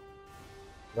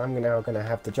 I'm now gonna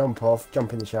have to jump off,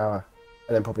 jump in the shower,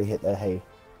 and then probably hit the hay.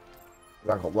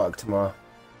 I've got work tomorrow.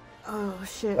 Oh,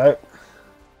 shit. So,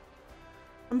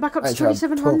 I'm back up to actually, I'll talk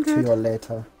to 2700. you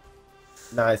later.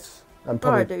 Nice. I'm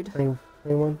Alright, probably dude.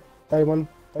 21,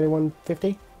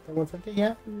 50? 2150,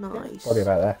 yeah? Nice. Probably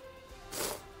about there.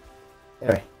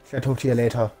 Anyway, shall I talk to you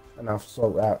later? And I'll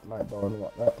sort out Nightball and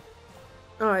whatnot.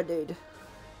 Alright, dude.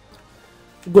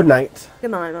 Good night.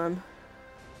 Good night, man.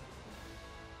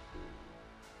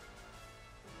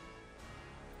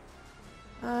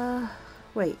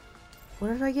 Wait.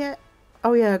 What did I get?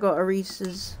 Oh yeah, I got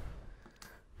Arisa's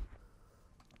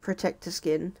protector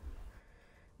skin.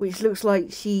 Which looks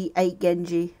like she ate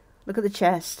Genji. Look at the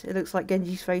chest. It looks like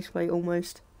Genji's faceplate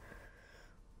almost.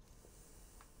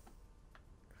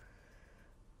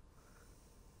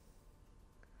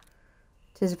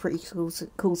 It is a pretty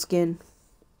cool skin.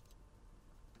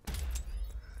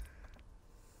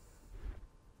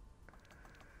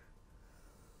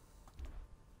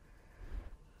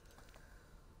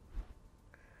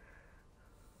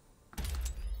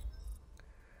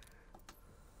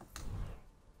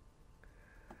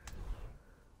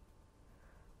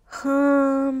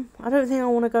 I don't think I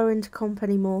want to go into comp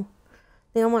anymore.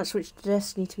 I think I might switch to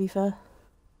Destiny, to be fair.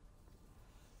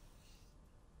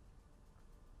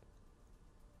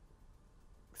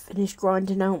 Finished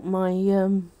grinding out my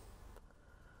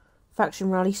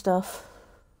faction rally stuff.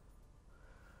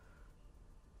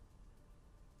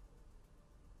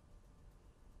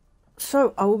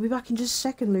 So, I will be back in just a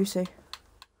second, Lucy.